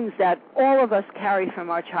gaping wounds that all of us carry from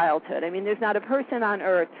our childhood. I mean, there's not a person on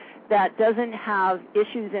earth that doesn't have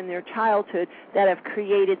issues in their childhood that have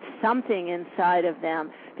created something inside of them,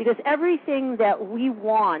 because everything that we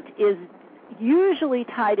want is usually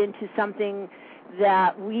tied into something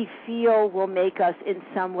that we feel will make us in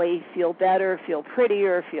some way feel better, feel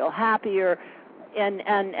prettier, feel happier, and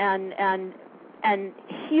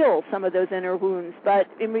heal some of those inner wounds. But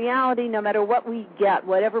in reality, no matter what we get,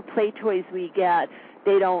 whatever play toys we get,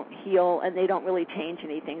 they don't heal and they don't really change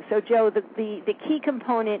anything. So, Joe, the key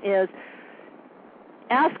component is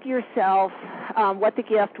ask yourself what the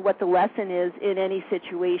gift, what the lesson is in any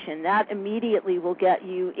situation. That immediately will get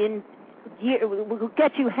you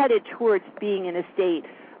headed towards being in a state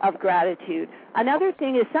of gratitude. Another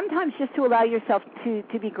thing is sometimes just to allow yourself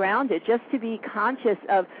to be grounded, just to be conscious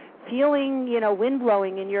of feeling, wind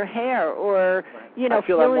blowing in your hair, or, I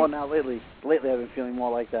feel that more now lately. Lately I've been feeling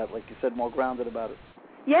more like that, like you said, more grounded about it.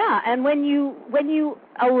 Yeah, and when you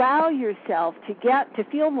allow yourself to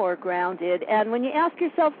feel more grounded, and when you ask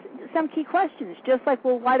yourself some key questions, just like,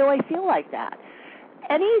 well, why do I feel like that?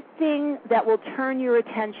 Anything that will turn your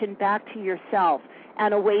attention back to yourself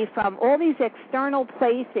and away from all these external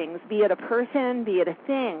playthings, be it a person, be it a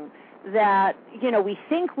thing, that, we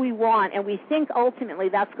think we want, and we think ultimately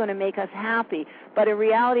that's going to make us happy. But in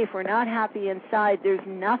reality, if we're not happy inside, there's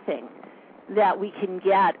nothing that we can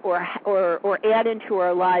get or add into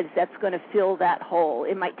our lives that's going to fill that hole.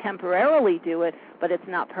 It might temporarily do it, but it's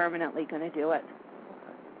not permanently going to do it.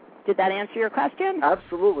 Did that answer your question?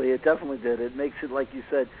 Absolutely, it definitely did. It makes it, like you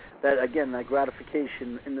said, that again, that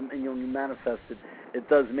gratification when you manifest it, it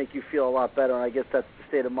does make you feel a lot better. And I guess that's the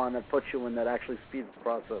state of mind that puts you in, that actually speeds the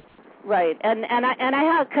process. Right, and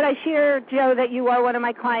could I share, Joe, that you are one of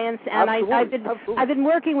my clients, and Absolutely. I've been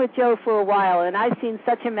working with Joe for a while, and I've seen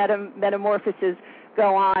such a metamorphosis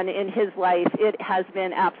go on in his life. It has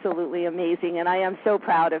been absolutely amazing, and I am so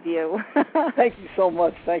proud of you. Thank you so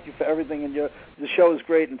much. Thank you for everything, and the show is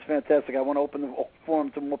great and it's fantastic. I want to open the forum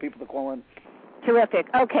to more people to call in. Terrific.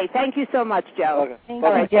 Okay, thank you so much, Joe. Okay. Thank All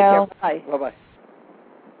you, right, Joe. take care. Bye. Bye-bye.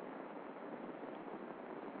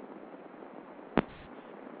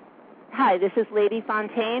 Hi, this is Lady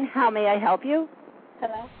Fontaine. How may I help you?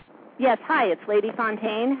 Hello? Yes, hi, it's Lady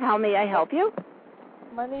Fontaine. How may I help you?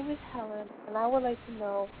 My name is Helen, and I would like to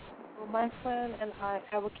know, will my friend and I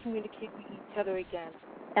ever communicate with each other again?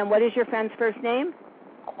 And what is your friend's first name?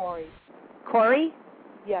 Corey. Corey?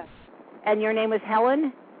 Yes. And your name is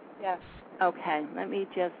Helen? Yes. Okay, let me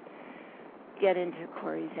just get into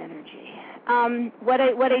Corey's energy. What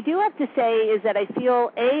I do have to say is that I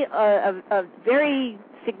feel a very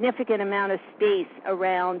significant amount of space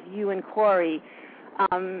around you and Corey,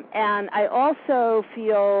 and I also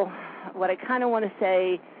feel what I kind of want to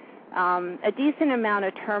say, a decent amount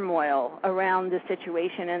of turmoil around the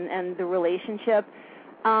situation and the relationship.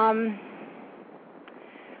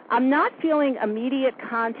 I'm not feeling immediate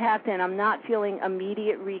contact, and I'm not feeling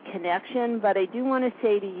immediate reconnection, but I do want to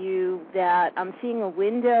say to you that I'm seeing a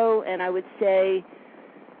window, and I would say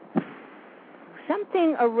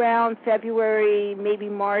something around February, maybe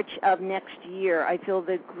March of next year, I feel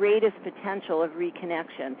the greatest potential of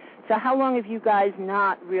reconnection. So how long have you guys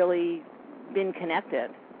not really been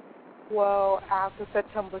connected? Well, after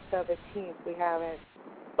September 17th, we haven't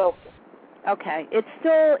spoken. Okay. It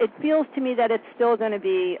feels to me that it's still going to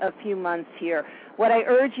be a few months here. What I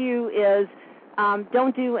urge you is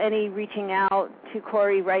don't do any reaching out to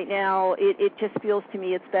Corey right now. It just feels to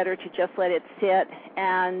me it's better to just let it sit.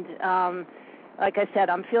 And like I said,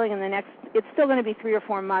 I'm feeling it's still going to be 3 or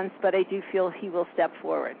 4 months, but I do feel he will step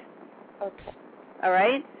forward. Okay. All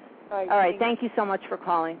right? All right. Thank you so much for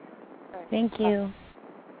calling. Thank you.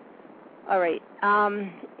 All right.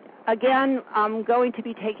 Again, I'm going to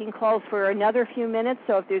be taking calls for another few minutes,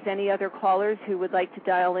 so if there's any other callers who would like to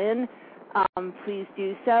dial in, please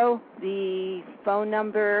do so. The phone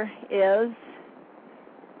number is,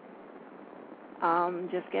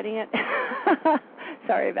 just getting it.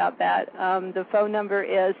 Sorry about that. The phone number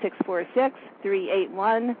is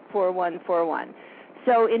 646-381-4141.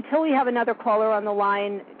 So until we have another caller on the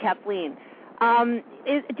line, Kathleen, do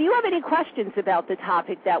you have any questions about the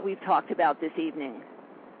topic that we've talked about this evening?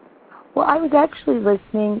 Well, I was actually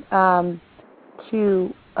listening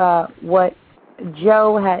to what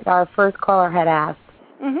Joe our first caller had asked,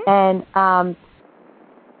 and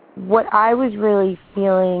what I was really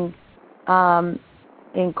feeling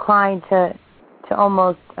inclined to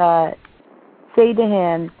almost say to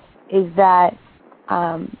him is that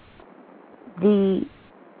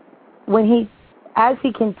as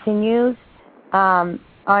he continues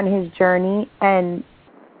on his journey and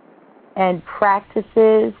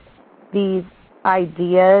practices these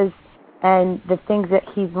ideas and the things that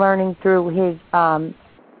he's learning through his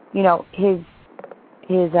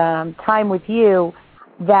time with you,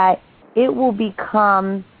 that it will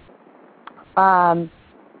become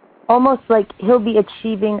almost like he'll be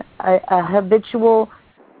achieving a habitual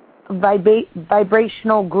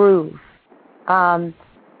vibrational groove. I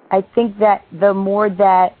think that the more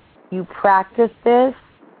that you practice this,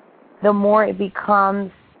 the more it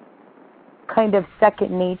becomes kind of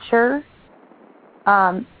second nature.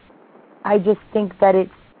 I just think that it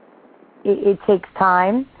takes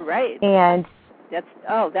time. Right. And that's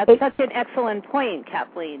such an excellent point,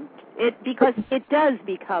 Kathleen. Because it does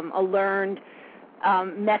become a learned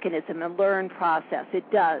mechanism, a learned process. It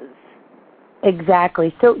does.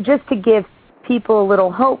 Exactly. So just to give people a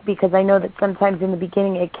little hope, because I know that sometimes in the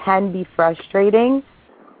beginning it can be frustrating.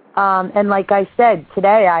 And like I said,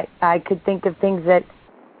 today I could think of things that,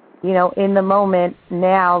 in the moment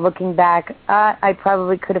now, looking back, I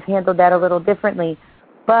probably could have handled that a little differently.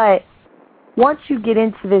 But once you get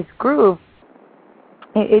into this groove,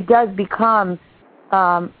 it does become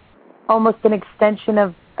almost an extension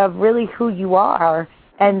of really who you are.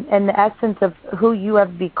 and the essence of who you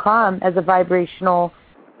have become as a vibrational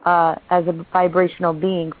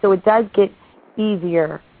being. So it does get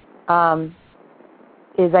easier.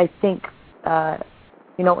 Is I think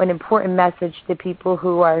an important message to people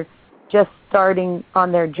who are just starting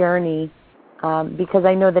on their journey, because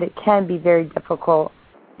I know that it can be very difficult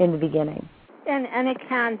in the beginning. And it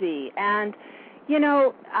can be. And,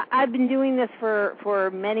 I've been doing this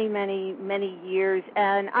for many, many, many years,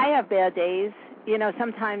 and I have bad days.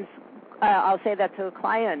 Sometimes I'll say that to a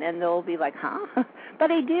client, and they'll be like, huh?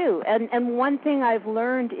 But I do. And one thing I've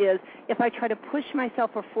learned is if I try to push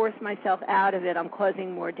myself or force myself out of it, I'm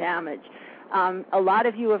causing more damage. A lot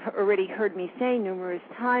of you have already heard me say numerous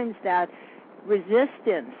times that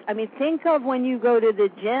resistance, think of when you go to the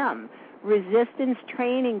gym. Resistance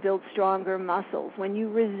training builds stronger muscles. When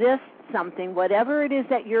you resist something, whatever it is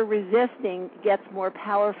that you're resisting gets more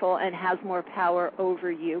powerful and has more power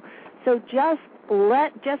over you. So if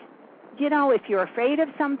you're afraid of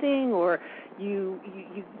something, or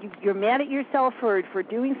you're mad at yourself for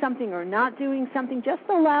doing something or not doing something, just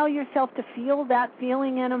allow yourself to feel that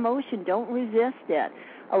feeling and emotion. Don't resist it.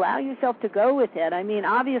 Allow yourself to go with it.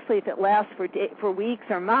 Obviously, if it lasts for weeks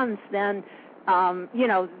or months, then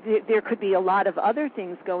there could be a lot of other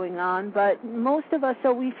things going on, but most of us,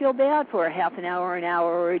 so we feel bad for a half an hour,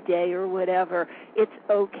 or a day, or whatever. It's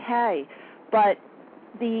okay. But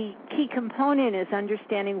the key component is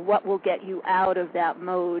understanding what will get you out of that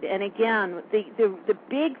mode. And again, the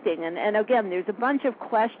big thing, and again, there's a bunch of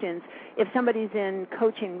questions. If somebody's in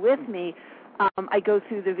coaching with me, I go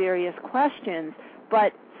through the various questions.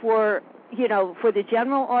 But for the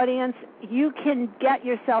general audience, you can get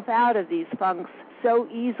yourself out of these funks so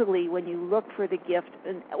easily when you look for the gift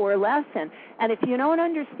or lesson. And if you don't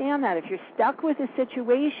understand that, if you're stuck with a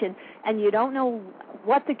situation and you don't know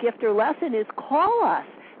what the gift or lesson is, call us,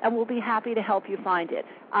 and we'll be happy to help you find it.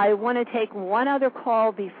 I want to take one other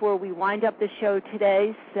call before we wind up the show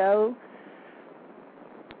today. So,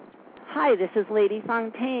 hi, this is Lady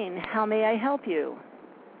Fontaine. How may I help you?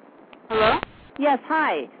 Hello? Yes,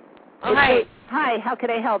 hi. Oh, hi. Hi, how could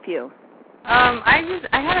I help you? I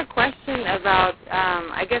had a question about,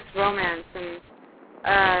 romance,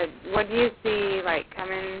 and what do you see,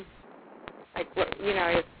 coming,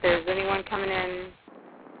 if there's anyone coming in,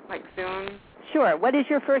 soon? Sure. What is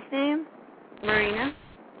your first name? Marina.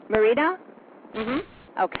 Marina? Mm-hmm.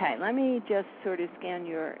 Okay, let me just sort of scan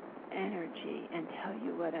your energy and tell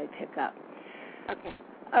you what I pick up. Okay.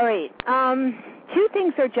 All right. Two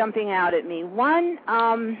things are jumping out at me. One,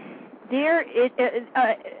 I'm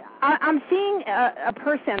seeing a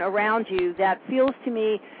person around you that feels to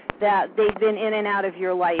me that they've been in and out of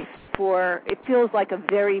your life for, it feels like a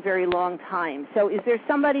very, very long time. So is there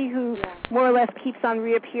somebody who more or less keeps on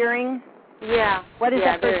reappearing? Yeah. What is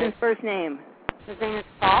that person's first name? His name is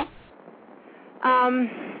Paul.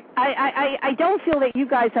 I don't feel that you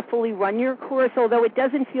guys have fully run your course, although it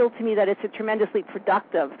doesn't feel to me that it's a tremendously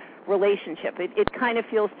productive relationship. It kind of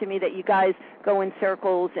feels to me that you guys go in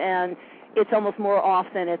circles and it's almost more off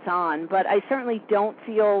than it's on. But I certainly don't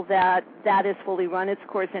feel that that has fully run its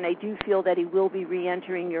course, and I do feel that he will be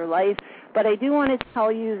re-entering your life. But I do want to tell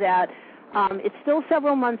you that it's still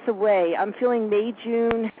several months away. I'm feeling May,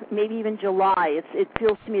 June, maybe even July. It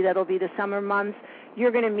feels to me that it'll be the summer months.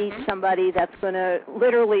 You're going to meet somebody that's going to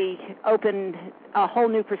literally open a whole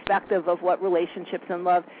new perspective of what relationships and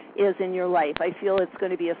love is in your life. I feel it's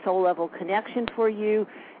going to be a soul-level connection for you,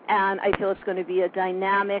 and I feel it's going to be a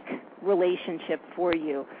dynamic relationship for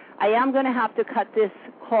you. I am going to have to cut this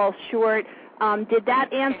call short. Did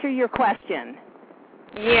that answer your question?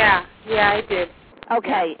 Yeah, it did.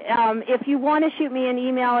 Okay. If you want to shoot me an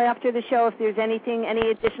email after the show, if there's any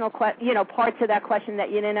additional parts of that question that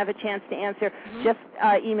you didn't have a chance to answer, just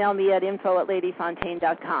email me at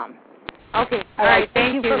info@ladyfontaine.com. Okay. All right.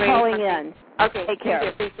 Thank you for calling in. Okay. Take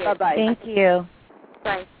care. Bye-bye. Thank you.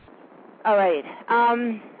 Bye. All right.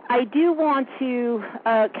 I do want to,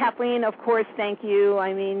 Kathleen, of course, thank you.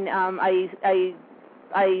 I mean, I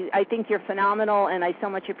think you're phenomenal, and I so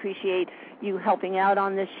much appreciate you helping out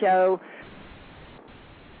on this show.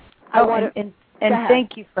 And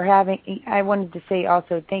thank you for having. I wanted to say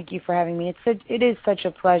also thank you for having me. It is such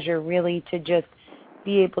a pleasure, really, to just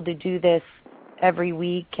be able to do this every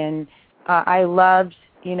week. And I loved,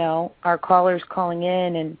 our callers calling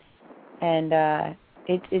in, and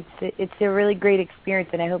it's a really great experience.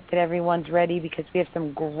 And I hope that everyone's ready because we have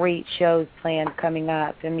some great shows planned coming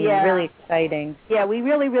up. I mean, really exciting. Yeah, we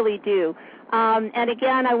really, really do. And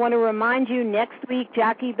again, I want to remind you, next week,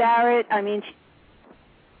 Jackie Barrett. I mean.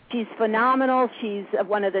 She's phenomenal. She's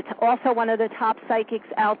also one of the top psychics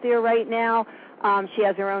out there right now. She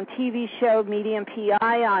has her own TV show, Medium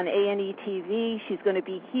PI, on A&E TV. She's going to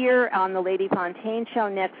be here on the Lady Fontaine Show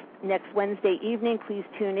next Wednesday evening. Please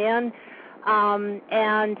tune in.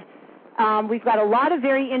 We've got a lot of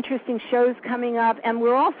very interesting shows coming up, and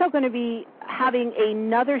we're also going to be having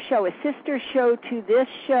another show, a sister show to this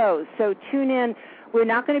show. So tune in. We're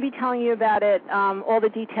not going to be telling you about it, all the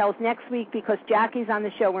details next week because Jackie's on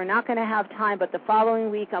the show. We're not going to have time, but the following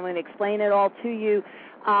week I'm going to explain it all to you.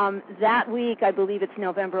 That week, I believe it's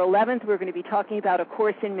November 11th, we're going to be talking about A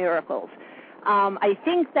Course in Miracles. I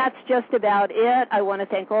think that's just about it. I want to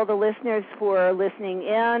thank all the listeners for listening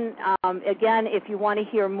in. Again, if you want to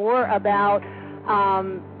hear more about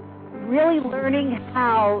really learning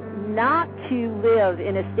how not to live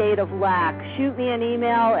in a state of lack, shoot me an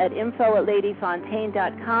email at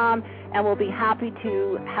info@ladyfontaine.com, and we'll be happy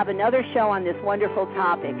to have another show on this wonderful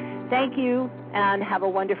topic. Thank you, and have a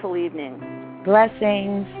wonderful evening.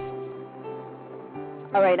 Blessings.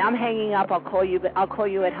 All right, I'm hanging up. I'll call you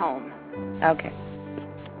at home. Okay.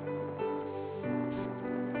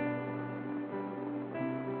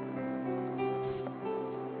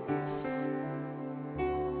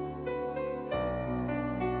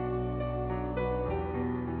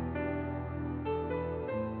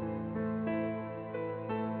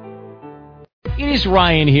 It is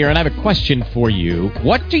Ryan here, and I have a question for you.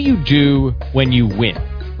 What do you do when you win?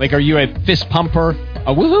 Like, are you a fist pumper,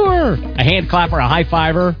 a woohooer, a hand clapper, a high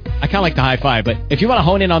fiver? I kind of like the high five, but if you want to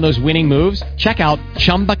hone in on those winning moves, check out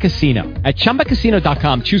Chumba Casino. At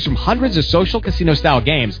ChumbaCasino.com, choose from hundreds of social casino-style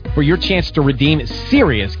games for your chance to redeem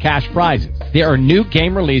serious cash prizes. There are new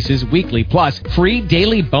game releases weekly, plus free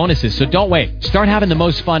daily bonuses, so don't wait. Start having the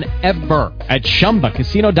most fun ever at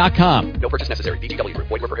ChumbaCasino.com. No purchase necessary. VGW Group.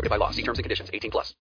 Void where prohibited by law. See terms and conditions. 18+.